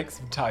to go make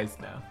some ties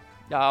now.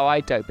 Oh, I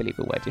don't believe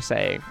a word you're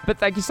saying. But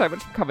thank you so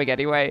much for coming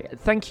anyway.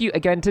 Thank you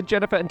again to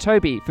Jennifer and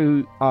Toby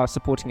who are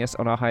supporting us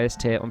on our highest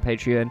tier on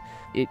Patreon.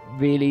 It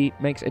really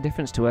makes a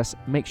difference to us.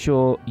 Make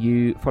sure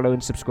you follow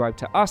and subscribe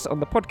to us on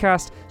the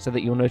podcast so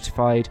that you're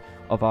notified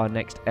of our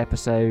next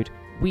episode.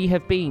 We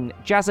have been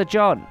Jazza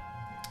John.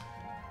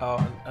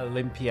 Oh,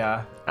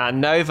 Olympia.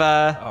 And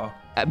Nova. Oh.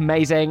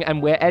 Amazing.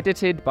 And we're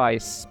edited by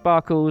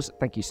Sparkles.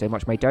 Thank you so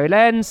much, my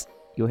Dolens.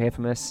 You'll hear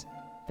from us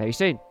very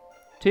soon.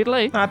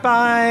 Toodaloo.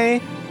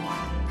 Bye-bye.